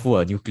powerful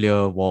a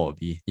nuclear war would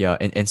be. Yeah,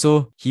 and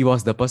so he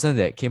was the person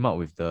that came up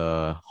with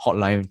the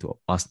hotline to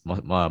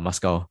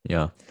Moscow.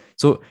 Yeah,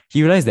 so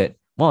he realized that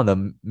one of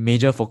the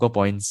major focal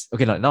points.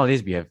 Okay, like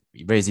nowadays we have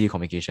very easy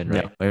communication,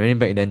 right? But when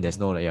back then there's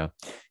no like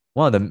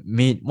one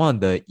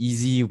of the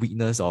easy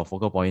weakness of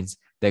focal points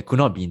that could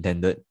not be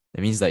intended.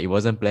 That means that it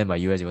wasn't planned by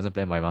US, it wasn't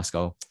planned by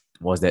Moscow.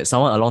 Was that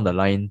someone along the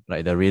line,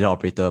 like the radar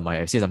operator, might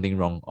have said something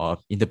wrong or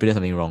interpreted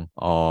something wrong,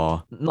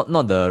 or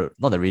not the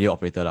radio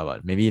operator,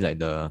 but maybe like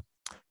the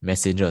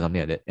messenger or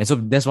something like that. And so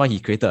that's why he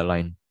created a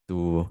line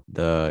to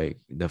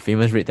the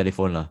famous red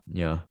telephone lah.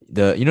 Yeah,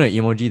 the the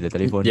emoji, the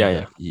telephone, Yeah,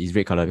 yeah. is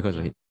red color because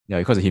of it. Yeah,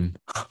 because of him.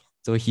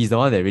 So he's the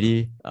one that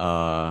really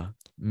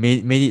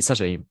made it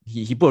such a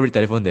he put a red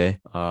telephone there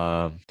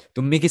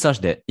to make it such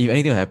that if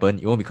anything will happen,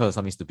 it won't be because of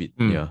something stupid.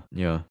 Mm.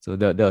 Yeah. So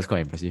that was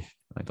quite impressive,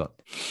 I thought.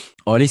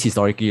 Or at least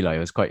historically, like it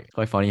was quite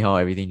funny how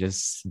everything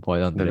just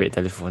boiled down to The that. red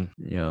telephone.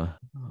 Yeah.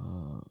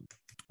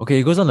 Okay,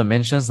 it goes on to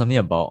mention something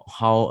about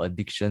how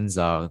addictions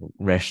are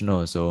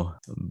rational, so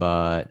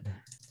but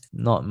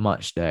not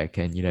much that I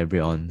can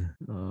elaborate on.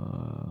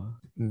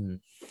 Mm.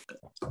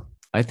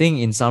 I think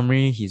in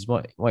summary,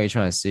 what you're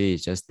trying to say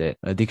is just that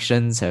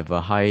addictions have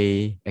a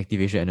high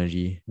activation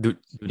energy. Do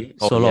they?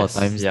 So Oh, a lot of yes.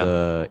 times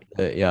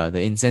Yeah.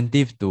 the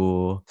incentive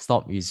to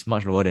stop is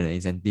much lower than the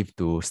incentive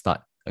to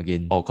start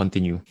again. Or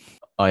continue.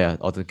 Oh yeah,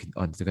 or to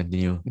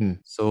continue. Mm.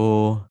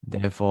 So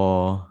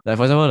therefore, like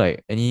for example,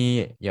 like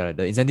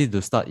the incentive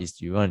to start is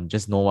you want to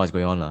just know what's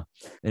going on lah.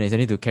 And the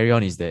incentive to carry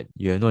on is that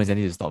you have no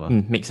incentive to stop.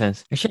 Makes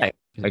sense. Actually,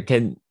 I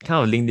can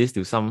kind of link this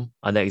to some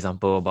other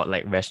example about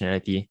like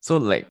rationality. So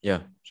like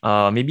Yeah.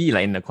 maybe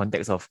like in the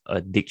context of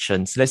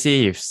addictions, let's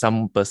say if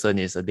some person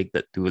is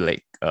addicted to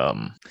like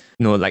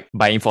like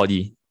buying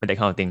 4D or that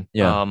kind of thing.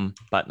 Yeah.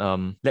 But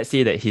let's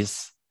say that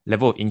his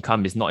level of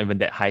income is not even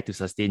that high to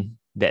sustain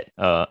that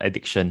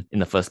addiction in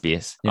the first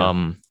place.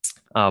 Yeah.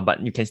 But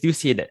you can still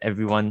say that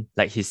everyone,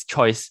 like his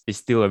choice is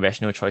still a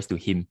rational choice to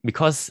him,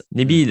 because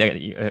maybe like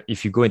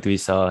if you go into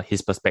his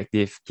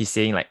perspective, he's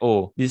saying like,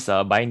 oh, this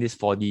buying this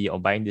 4D or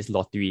buying this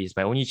lottery is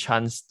my only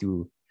chance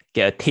to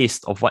get a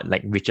taste of what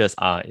like riches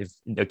are, if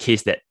in the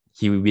case that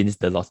he wins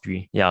the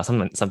lottery. Yeah,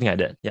 something like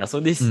that. Yeah. So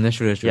this That's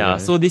true, that's true. yeah, Yeah.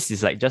 so this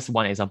is like just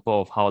one example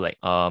of how like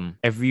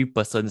every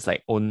person's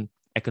like own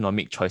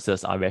economic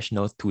choices are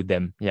rational to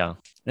them. Yeah.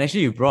 And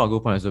actually, you brought a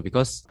good point as well,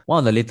 because one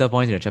of the later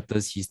points in the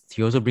chapters, he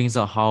also brings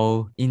out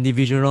how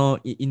individual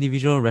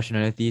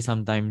rationality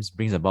sometimes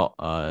brings about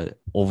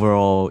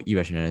overall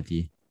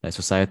irrationality, like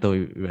societal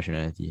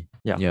irrationality.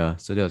 Yeah. Yeah,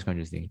 so that was quite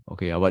interesting.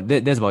 Okay, yeah, but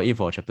that's about it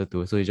for chapter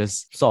two. So it's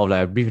just sort of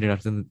like a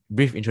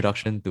brief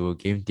introduction to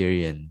game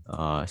theory and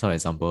some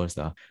examples.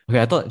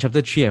 Okay, I thought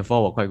chapter three and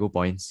four were quite good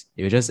points.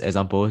 It was just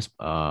examples,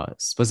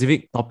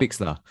 specific topics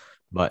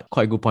but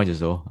quite good points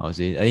as well, I would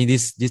say. I think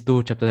these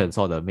two chapters have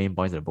sort of the main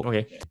points of the book.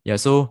 Okay. Yeah,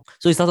 so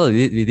it starts out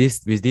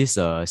with this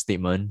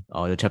statement.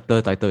 The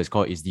chapter title is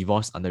called "Is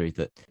Divorce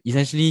Underrated?"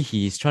 Essentially,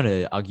 he's trying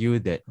to argue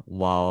that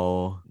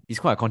while it's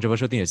quite a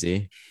controversial thing to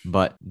say,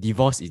 but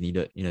divorce is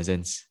needed in a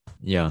sense.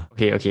 Yeah.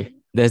 Okay.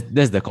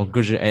 That's the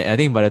conclusion. And I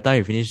think by the time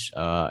you finish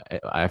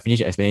I finish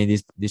explaining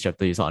this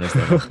chapter, you sort of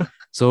understand.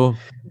 So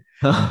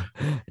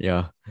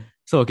yeah.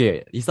 So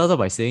okay, he starts off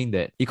by saying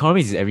that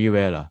economics is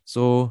everywhere lah.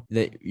 So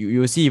that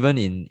you will see even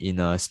in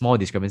a small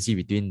discrepancy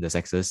between the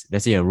sexes.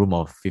 Let's say a room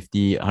of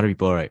 50, 100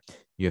 people, right?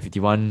 You have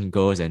 51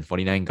 girls and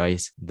 49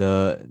 guys.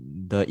 The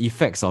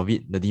effects of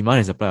it, the demand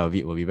and supply of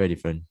it will be very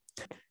different.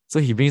 So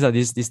he brings up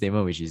this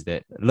statement, which is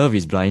that love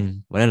is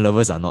blind, but then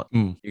lovers are not.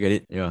 Mm. You get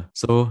it? Yeah.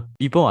 So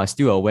people are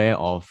still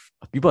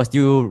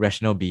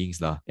rational beings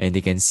lah, and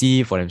they can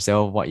see for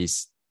themselves what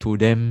is to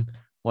them,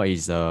 what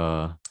is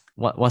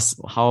what's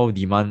how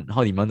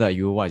demanded are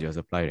you, what is your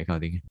supply, that kind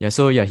of thing. Yeah,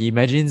 so yeah, he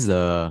imagines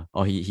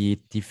he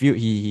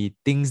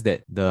thinks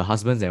that the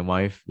husbands and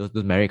wife, those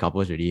married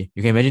couples really,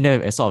 you can imagine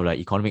them as sort of like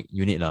economic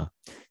unit lah.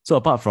 So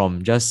apart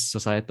from just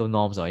societal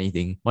norms or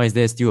anything, why is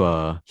there still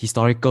a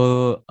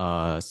historical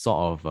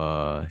sort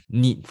of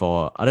need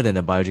for, other than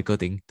the biological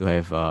thing, to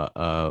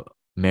have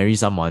marry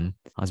someone,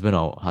 husband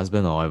or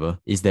whatever,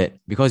 is that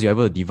because you're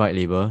able to divide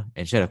labor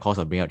and share the cost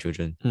of bringing up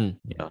children.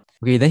 Yeah.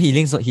 Okay, then he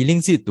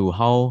links it to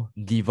how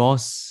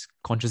divorce,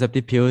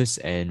 contraceptive pills,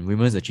 and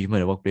women's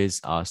achievement in the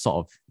workplace are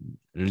sort of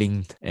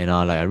linked and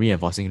are like a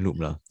reinforcing loop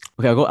lah.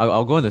 Okay,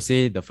 I'll go on to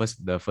say the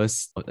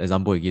first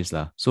example he gives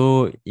lah.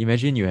 So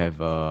imagine you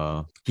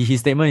have his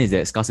statement is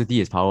that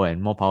scarcity is power,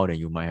 and more power than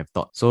you might have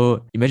thought.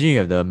 So imagine you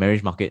have the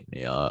marriage market,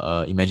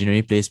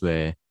 imaginary place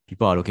where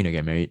people are looking to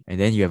get married, and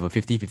then you have a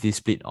 50-50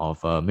 split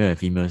of male and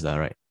females lah,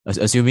 right?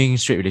 Assuming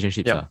straight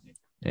relationships Yep. lah,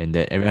 and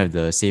that everyone have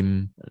the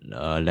same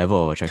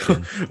level of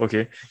attraction.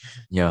 Okay.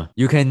 Yeah,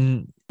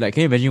 can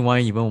you imagine why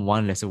even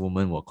one lesser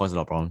woman will cause a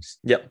lot of problems?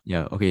 Yep.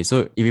 Yeah, okay,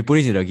 so if we put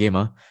it into the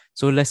game,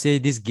 so let's say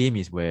this game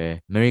is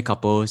where married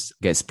couples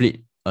get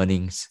split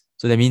earnings.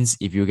 So that means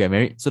if you get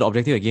married, so the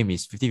objective of the game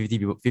is 50-50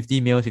 people,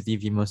 50 males, 50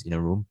 females in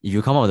a room. If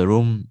you come out of the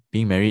room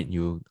being married,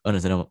 you earn a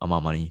certain amount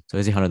of money. So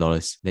let's say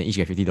 $100, then each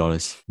get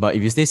 $50. But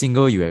if you stay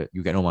single, you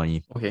get no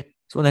money. Okay.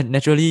 So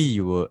naturally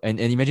you will, and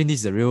imagine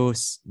this is a real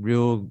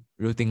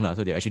thing lah.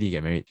 So they actually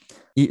get married.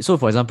 So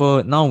for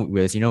example, now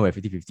we're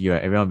 50-50,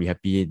 right? Everyone will be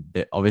happy.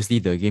 That obviously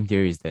the game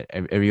theory is that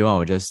everyone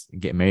will just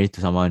get married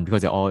to someone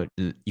because they're all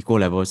equal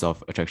levels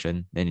of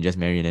attraction. Then they just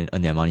marry and then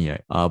earn their money,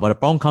 right? But the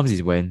problem comes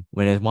is when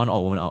there's one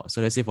odd woman out.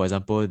 So let's say for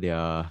example they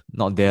are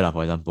not there lah.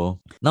 For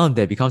example, now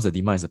there becomes a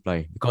demand and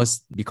supply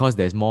because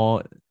there's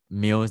more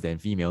males than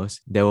females.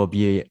 There will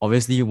be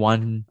obviously the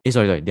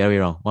other way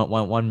around.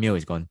 One male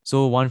is gone.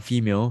 So one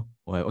female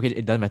well, okay,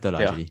 it doesn't matter lah,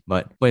 Yeah. actually.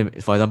 But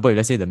for example, if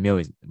let's say the male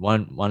is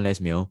one less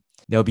male,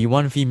 there'll be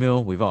one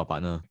female without a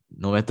partner,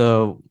 no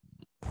matter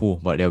who,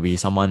 but there'll be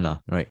someone lah,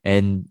 right?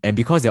 And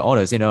because they're all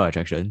the same level of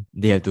attraction,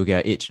 they have to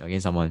get age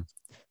against someone.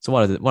 So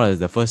what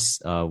the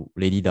first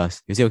lady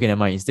does? You say, okay, never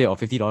mind. Instead of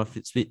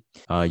 $50 split,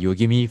 you will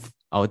give me.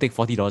 I will take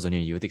 $40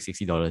 only. You will take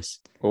 $60.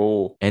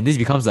 Oh. And this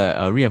becomes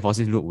a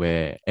reinforcing loop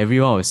where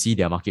everyone will see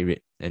their market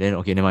rate. And then,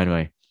 okay, never mind, never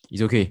mind.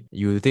 It's okay.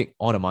 You take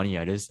all the money.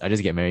 I just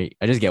get married.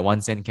 I just get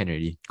 1 cent can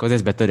already. Because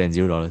that's better than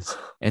 $0.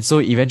 And so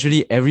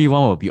eventually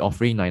everyone will be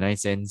offering 99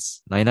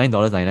 cents,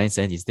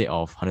 $99.99 instead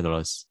of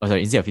 $100. Oh,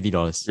 sorry, instead of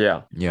 $50.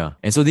 Yeah. Yeah.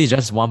 And so this is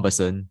just one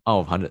person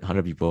out of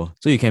 100 people.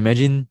 So you can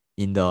imagine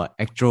in the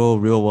actual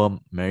real world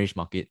marriage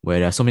market where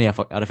there are so many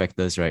other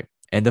factors, right?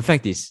 And the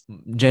fact is,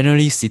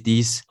 generally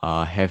cities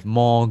have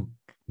more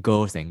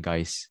girls than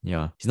guys.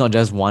 Yeah, it's not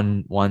just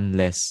one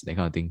less, that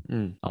kind of thing.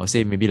 Mm. I would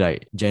say maybe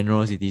like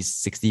general cities,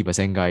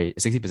 60% guys,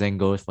 60%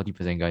 girls,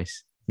 40%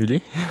 guys.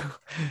 Really?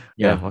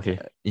 Yeah, Yeah, okay.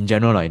 in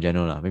general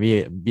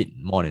maybe a bit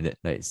more than that.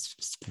 Like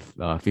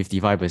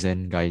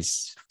 55%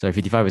 guys, sorry,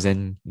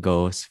 55%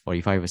 girls,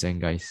 45%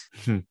 guys.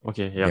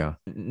 Okay, yeah.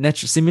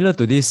 Similar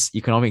to this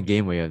economic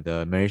game where you have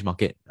the marriage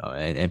market,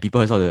 and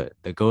people sort of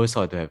the girls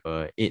sort of have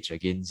a edge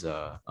against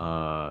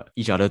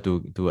each other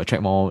to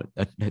attract more,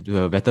 to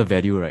have a better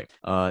value, right?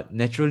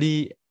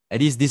 Naturally, at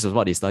least this is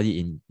what they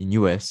study in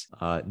US.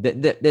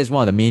 That's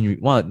one of the main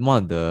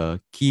one of the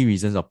key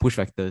reasons or push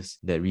factors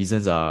that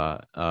reasons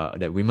are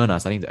that women are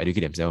starting to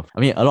educate themselves.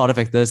 I mean, a lot of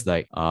factors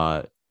like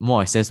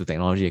more access to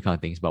technology, kind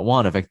of things. But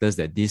one of the factors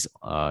that this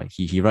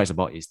he writes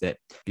about is that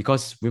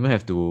because women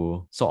have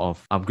to sort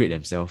of upgrade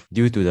themselves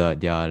due to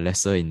their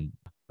lesser in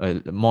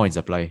more in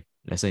supply,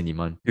 lesser in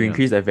demand. To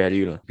increase their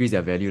value. Increase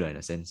their value in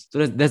a sense.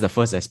 So that's the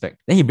first aspect.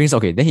 Then he brings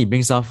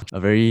up a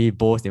very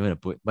bold statement to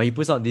put. But he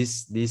puts out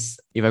this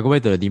if I go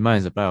back to the demand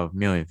and supply of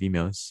male and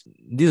females,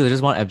 this is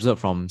just one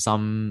excerpt from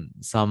some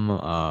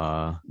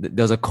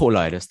there's a quote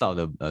at the start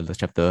of the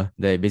chapter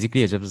that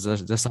basically is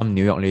just some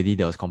New York lady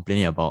that was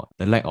complaining about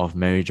the lack of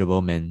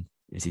marriageable men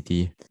in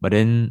city. But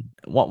then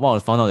what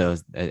was found out that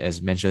was,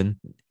 as mentioned,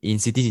 in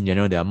cities in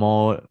general, there are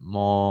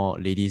more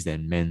ladies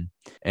than men.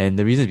 And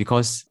the reason is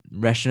because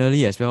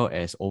rationally as well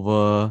as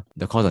over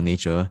the course of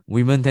nature,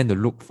 women tend to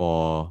look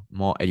for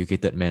more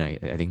educated men.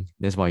 I think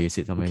that's why you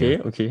said somewhere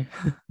here. Okay.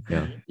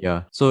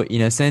 Yeah. So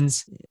in a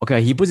sense,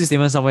 okay, he puts his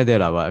statement somewhere there,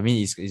 but I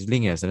mean, it's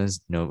linked in a certain,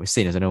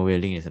 said in a certain way,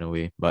 linked in a certain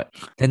way. But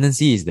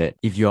tendency is that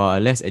if you are a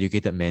less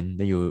educated man,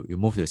 then you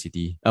move to the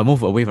city,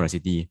 move away from the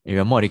city. If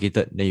you're more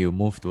educated, then you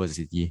move towards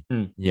the city.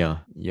 Yeah.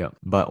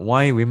 But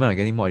why women are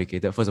getting more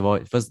educated? First of all,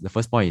 the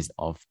first point is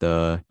of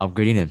the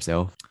upgrading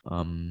themselves.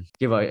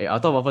 Okay, but I'll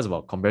talk about first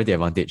about comparative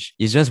advantage.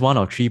 It's just one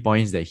of 3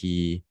 points that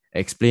he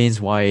explains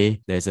why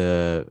there's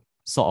a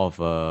sort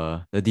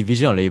of the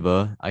division of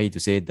labor, i.e. to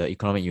say the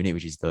economic unit,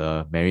 which is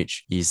the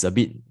marriage, is a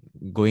bit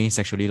going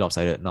sexually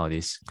lopsided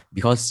nowadays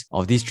because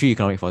of these 3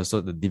 economic forces.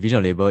 So the division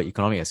of labor,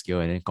 economic scale,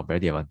 and then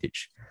comparative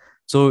advantage.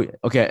 So,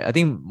 okay, I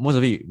think most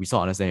of it we sort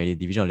of understand already.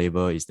 Division of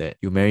labor is that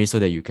you marry so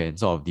that you can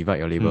sort of divide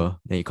your labor.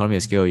 The economy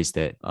of scale is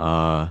that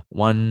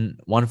one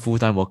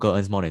full-time worker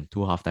earns more than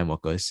 2 half-time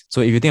workers.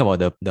 So if you think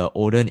about the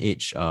olden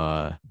age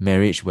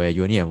marriage where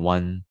you only have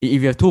one,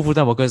 if you have 2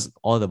 full-time workers,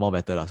 all the more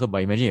better lah. So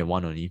but imagine you have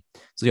one only.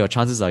 So your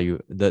chances are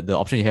the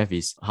option you have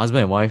is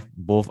husband and wife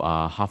both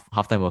are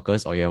half-time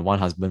workers, or you have one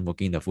husband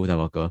working the full-time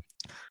worker.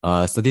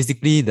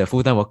 Statistically, the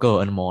full-time worker will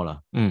earn more lah.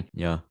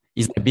 Yeah.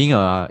 It's like being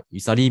you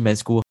study med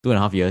school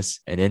 2.5 years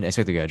and then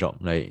expect to get a job.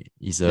 Like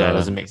it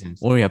doesn't make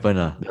sense. Won't really happen.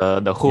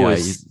 The whole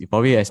is you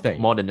probably expect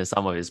more than the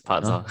sum of its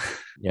parts.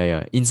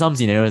 Yeah. In some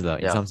scenarios,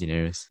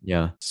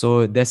 Yeah.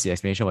 So that's the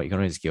explanation about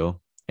economic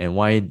scale and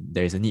why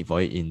there is a need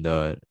for it in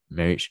the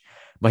marriage.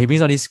 But he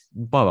brings out this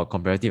part about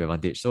comparative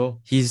advantage.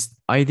 So his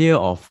idea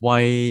of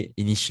why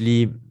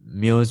initially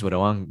males were the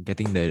one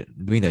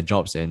doing the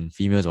jobs and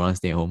females were the one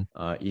staying home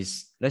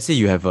is, let's say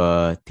you have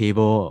a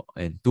table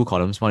and 2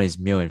 columns, one is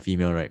male and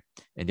female, right?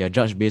 And they are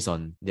judged based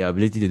on their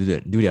ability to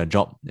do their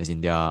job, as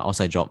in their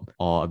outside job,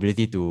 or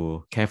ability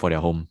to care for their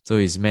home. So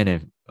it's male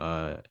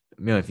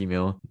and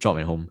female, job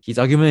and home. His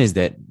argument is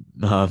that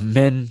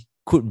men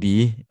could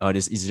be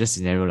this is just a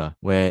scenario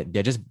where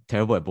they're just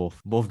terrible at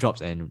both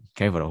jobs and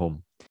caring for the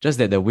home. Just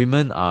that the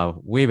women are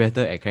way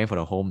better at caring for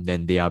the home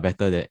than they are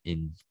better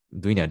in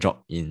doing their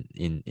job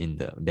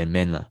than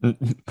men.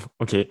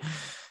 Okay.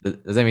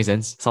 Does that make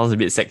sense? Sounds a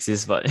bit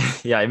sexist, but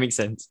yeah, it makes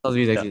sense. Sounds a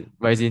bit sexist.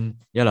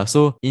 But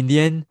so in the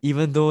end,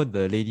 even though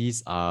the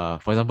ladies are,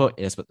 for example,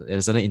 in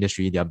a certain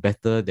industry, they are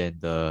better than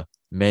the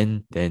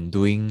men than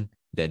doing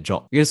that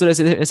job. Okay, so let's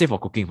say for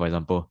cooking, for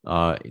example,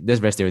 that's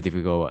very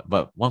stereotypical.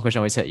 But one question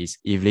I always had is,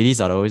 if ladies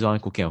are always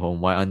one cooking at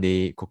home, why aren't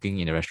they cooking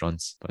in the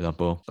restaurants, for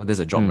example? So that's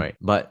a job, right?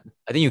 But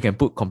I think you can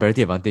put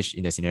comparative advantage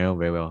in the scenario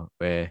very well,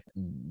 where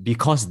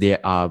because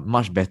they are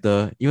much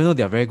better, even though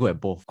they are very good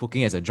at both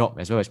cooking as a job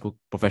as well as cook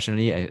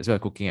professionally as well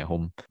as cooking at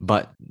home,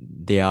 but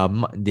they are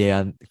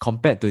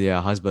compared to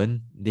their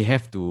husband, they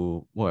have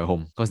to work at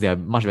home because they are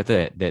much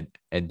better at that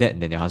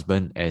than their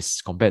husband,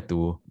 as compared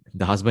to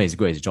the husband is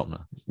good at his job.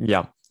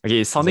 Yeah.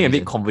 Okay, it's Does that sounding a make bit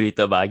sense?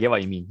 convoluted, but I get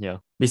what you mean. Yeah.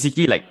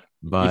 Basically, like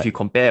if you But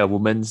compare a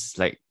woman's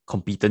like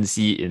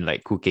competency in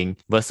like cooking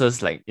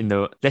versus like in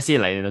the let's say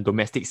like in a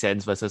domestic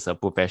sense versus a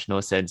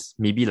professional sense,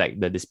 maybe like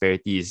the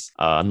disparity is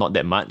not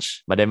that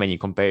much. But then when you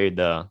compare it,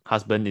 the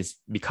husband is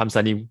becomes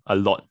suddenly a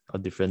lot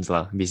of difference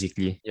lah,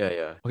 basically. yeah,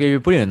 yeah. Okay, if you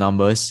put in the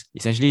numbers,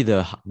 essentially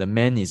the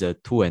man is a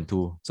 2 and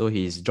 2. So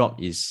his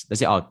job is, let's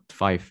say, out of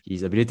 5.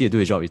 His ability to do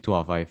his job is 2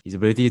 out of 5. His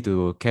ability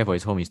to care for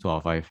his home is 2 out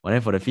of 5. But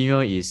then for the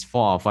female is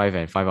 4 out of 5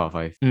 and 5 out of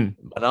 5. Mm.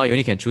 But now you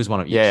only can choose one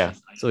of Yeah, each.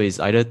 yeah. So it's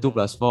either 2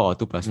 plus 4 or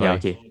 2 plus Yeah, 5.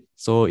 okay.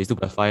 So it's 2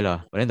 plus 5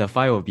 lah. But then the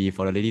 5 will be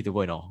for the lady to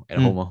work at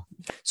Mm. home.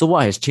 So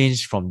what has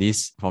changed from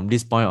this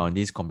point on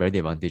this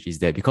comparative advantage is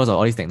that because of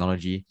all this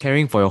technology,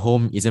 caring for your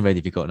home isn't very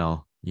difficult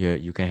now.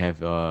 You can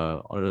have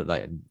all the,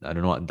 like, I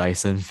don't know what,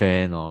 Dyson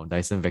fan or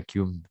Dyson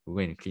vacuum to go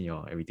and clean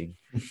your everything.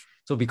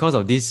 So because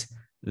of this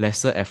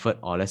lesser effort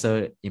or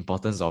lesser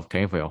importance of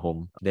caring for your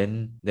home,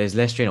 then there's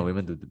less strain on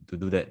women to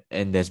do that.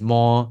 And there's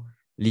more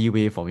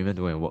leeway for women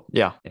to go and work.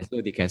 Yeah. And so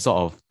they can sort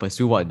of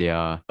pursue what they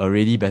are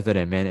already better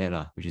than men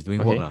at, which is doing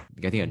work, Okay.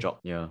 getting a job.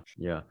 Yeah.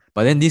 Yeah.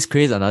 But then this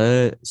creates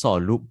another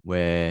sort of loop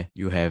where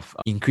you have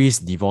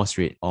increased divorce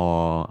rate,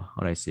 or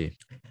how do I say?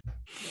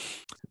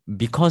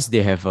 Because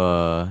they have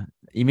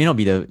it may not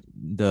be the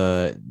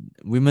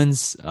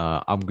women's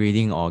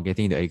upgrading or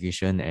getting the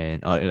education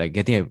and like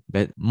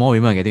more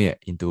women are getting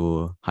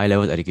into high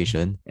levels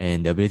education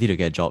and the ability to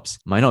get jobs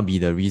might not be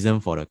the reason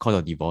for the cause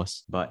of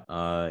divorce. But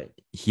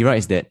he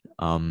writes that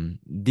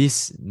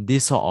this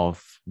sort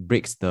of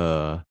breaks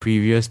the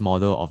previous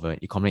model of an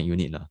economic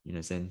unit in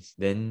a sense.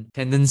 Then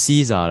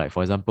tendencies are like,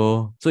 for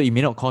example, so it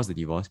may not cause the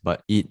divorce,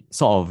 but it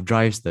sort of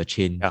drives the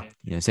chain. Yeah.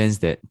 In a sense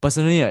that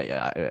personally,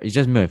 it's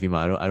just male and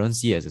female. I don't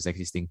see it as a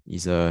sexist thing.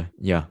 It's a,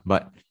 yeah,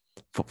 but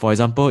for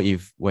example,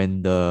 if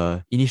when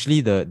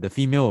initially the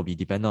female will be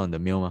dependent on the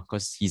male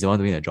because he's the one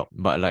doing the job,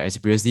 but like as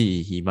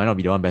previously he might not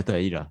be the one better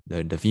at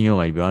it. The female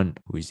might be the one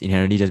who is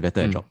inherently just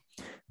better at job.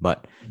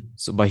 But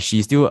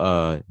she's still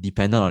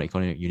dependent on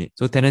economic unit.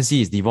 So tendency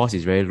is divorce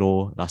is very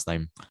low last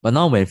time. But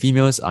now when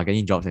females are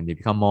getting jobs and they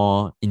become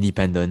more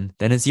independent,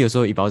 tendency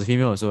also, if I was a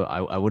female also,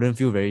 I wouldn't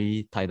feel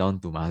very tied down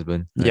to my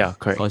husband. Right? Yeah,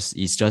 correct. Because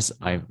it's just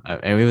I'm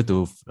able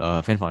to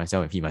fend for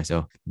myself and feed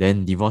myself.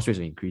 Then divorce rates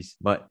will increase.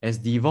 But as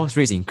divorce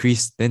rates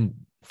increase, then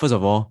first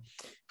of all,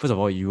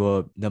 you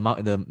will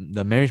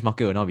the marriage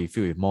market will now be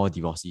filled with more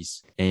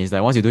divorcees. And it's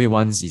like once you do it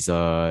once, it's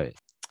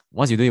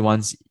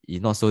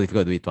not so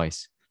difficult to do it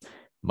twice.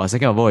 But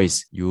second of all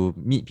is you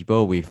meet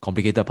people with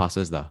complicated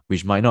passes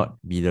which might not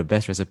be the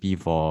best recipe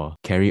for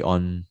carry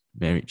on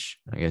marriage,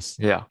 I guess.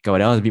 Yeah. Okay, but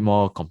that one's a bit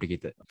more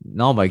complicated.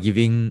 Now by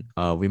giving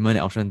women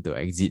an option to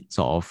exit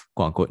sort of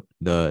quote unquote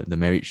the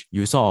marriage,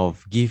 you sort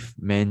of give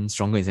men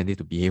stronger incentive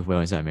to behave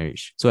well inside a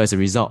marriage. So as a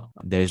result,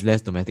 there's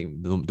less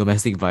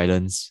domestic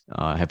violence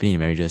happening in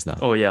marriages.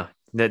 Oh yeah.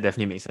 That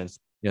definitely makes sense.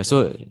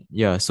 So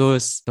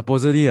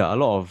supposedly a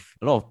lot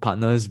of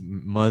partners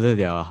murder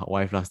their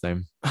wife last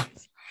time.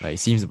 Like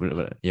seems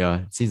like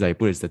you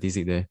put a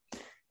statistic there.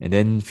 And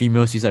then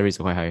female suicide rates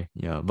are quite high.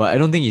 Yeah. But I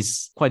don't think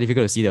it's quite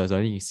difficult to see that. So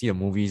I think you see the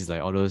movies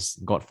like all those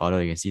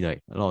Godfather, you can see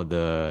like a lot of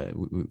the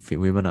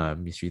women are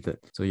mistreated.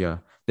 So yeah.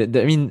 That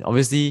I mean,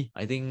 obviously,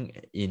 I think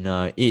in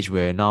an age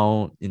where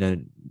now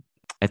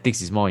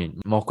ethics is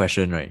more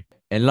question, right?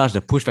 And large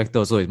the push factor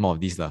also is more of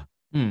this lah.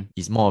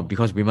 It's more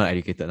because women are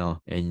educated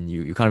now and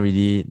you can't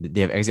really,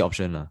 they have exit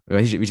option lah,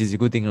 which is a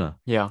good thing lah.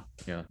 Yeah.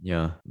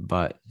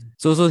 But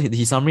so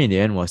his summary in the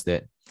end was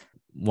that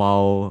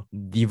while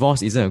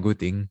divorce isn't a good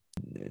thing,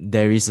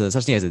 there is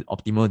such thing as an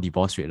optimal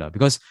divorce rate lah.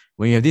 Because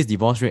when you have this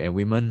divorce rate and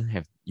women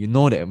have,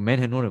 that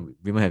men know that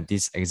women have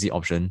this exit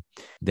option,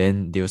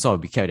 then they will sort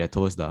of be kept at their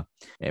toes lah.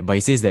 But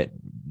he says that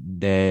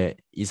they're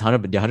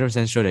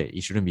 100% sure that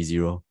it shouldn't be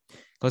zero.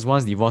 Because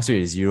once divorce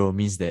rate is zero,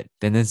 means that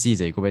tendency is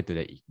that you go back to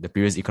the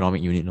previous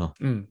economic unit. No?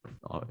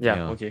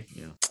 Okay.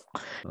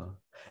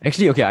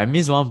 Actually, okay, I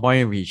missed one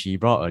point which he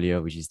brought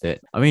earlier, which is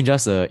that, I mean,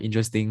 just an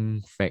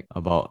interesting fact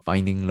about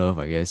finding love,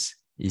 I guess,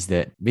 is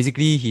that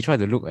basically he tried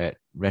to look at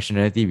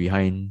rationality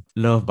behind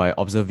love by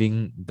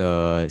observing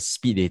the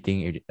speed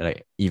dating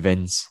like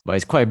events. But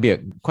it's quite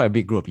a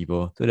big group of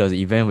people. So there was an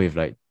event with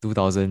like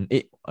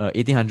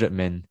 1,800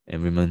 men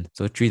and women.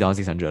 So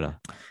 3,600 lah.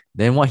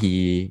 Then what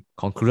he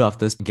concluded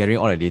after gathering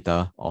all the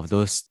data of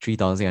those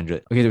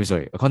 3,600. Okay,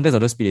 sorry. The context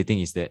of those speed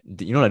dating is that,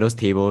 like those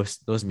tables,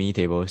 those mini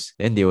tables,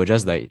 then they will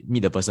just like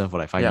meet the person for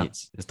like 5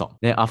 minutes to stop.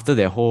 Then after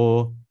their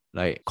whole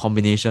like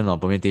combination or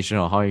permutation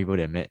or how many people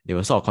they met, they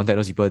will sort of contact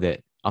those people that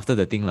after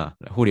the thing like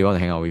who they want to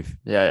hang out with.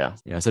 Yeah.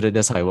 So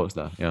that's how it works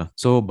Yeah.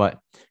 So but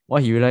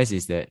what he realized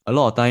is that a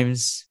lot of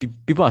times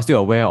people are still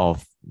aware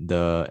of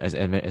as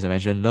I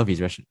mentioned, love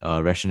is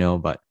rational,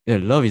 but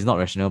love is not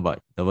rational, but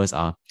lovers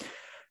are.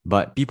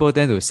 But people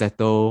tend to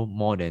settle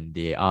more than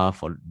they're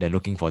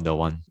looking for the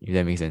one, if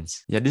that makes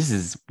sense. Yeah, this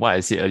is what I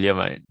said earlier,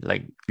 right?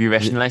 Like we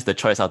rationalize the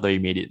choice after you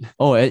made it.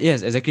 Oh,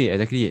 yes, exactly.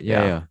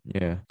 Yeah.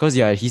 Because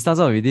he starts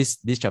out with this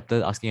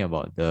chapter asking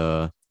about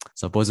the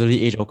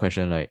supposedly age-old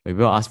question, like when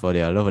people ask for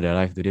their love of their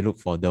life, do they look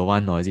for the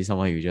one or is it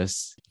someone you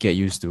just get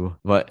used to?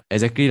 But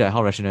exactly like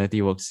how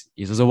rationality works,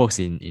 it also works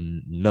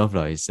in love.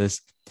 Like. It's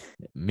just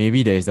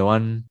maybe there is the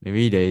one,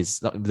 maybe there is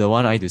the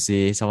one I to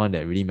say someone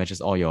that really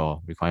matches all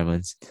your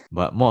requirements.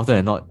 But more often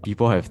than not,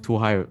 people have too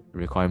high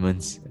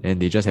requirements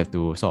and they just have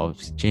to sort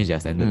of change their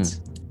Mm.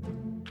 standards.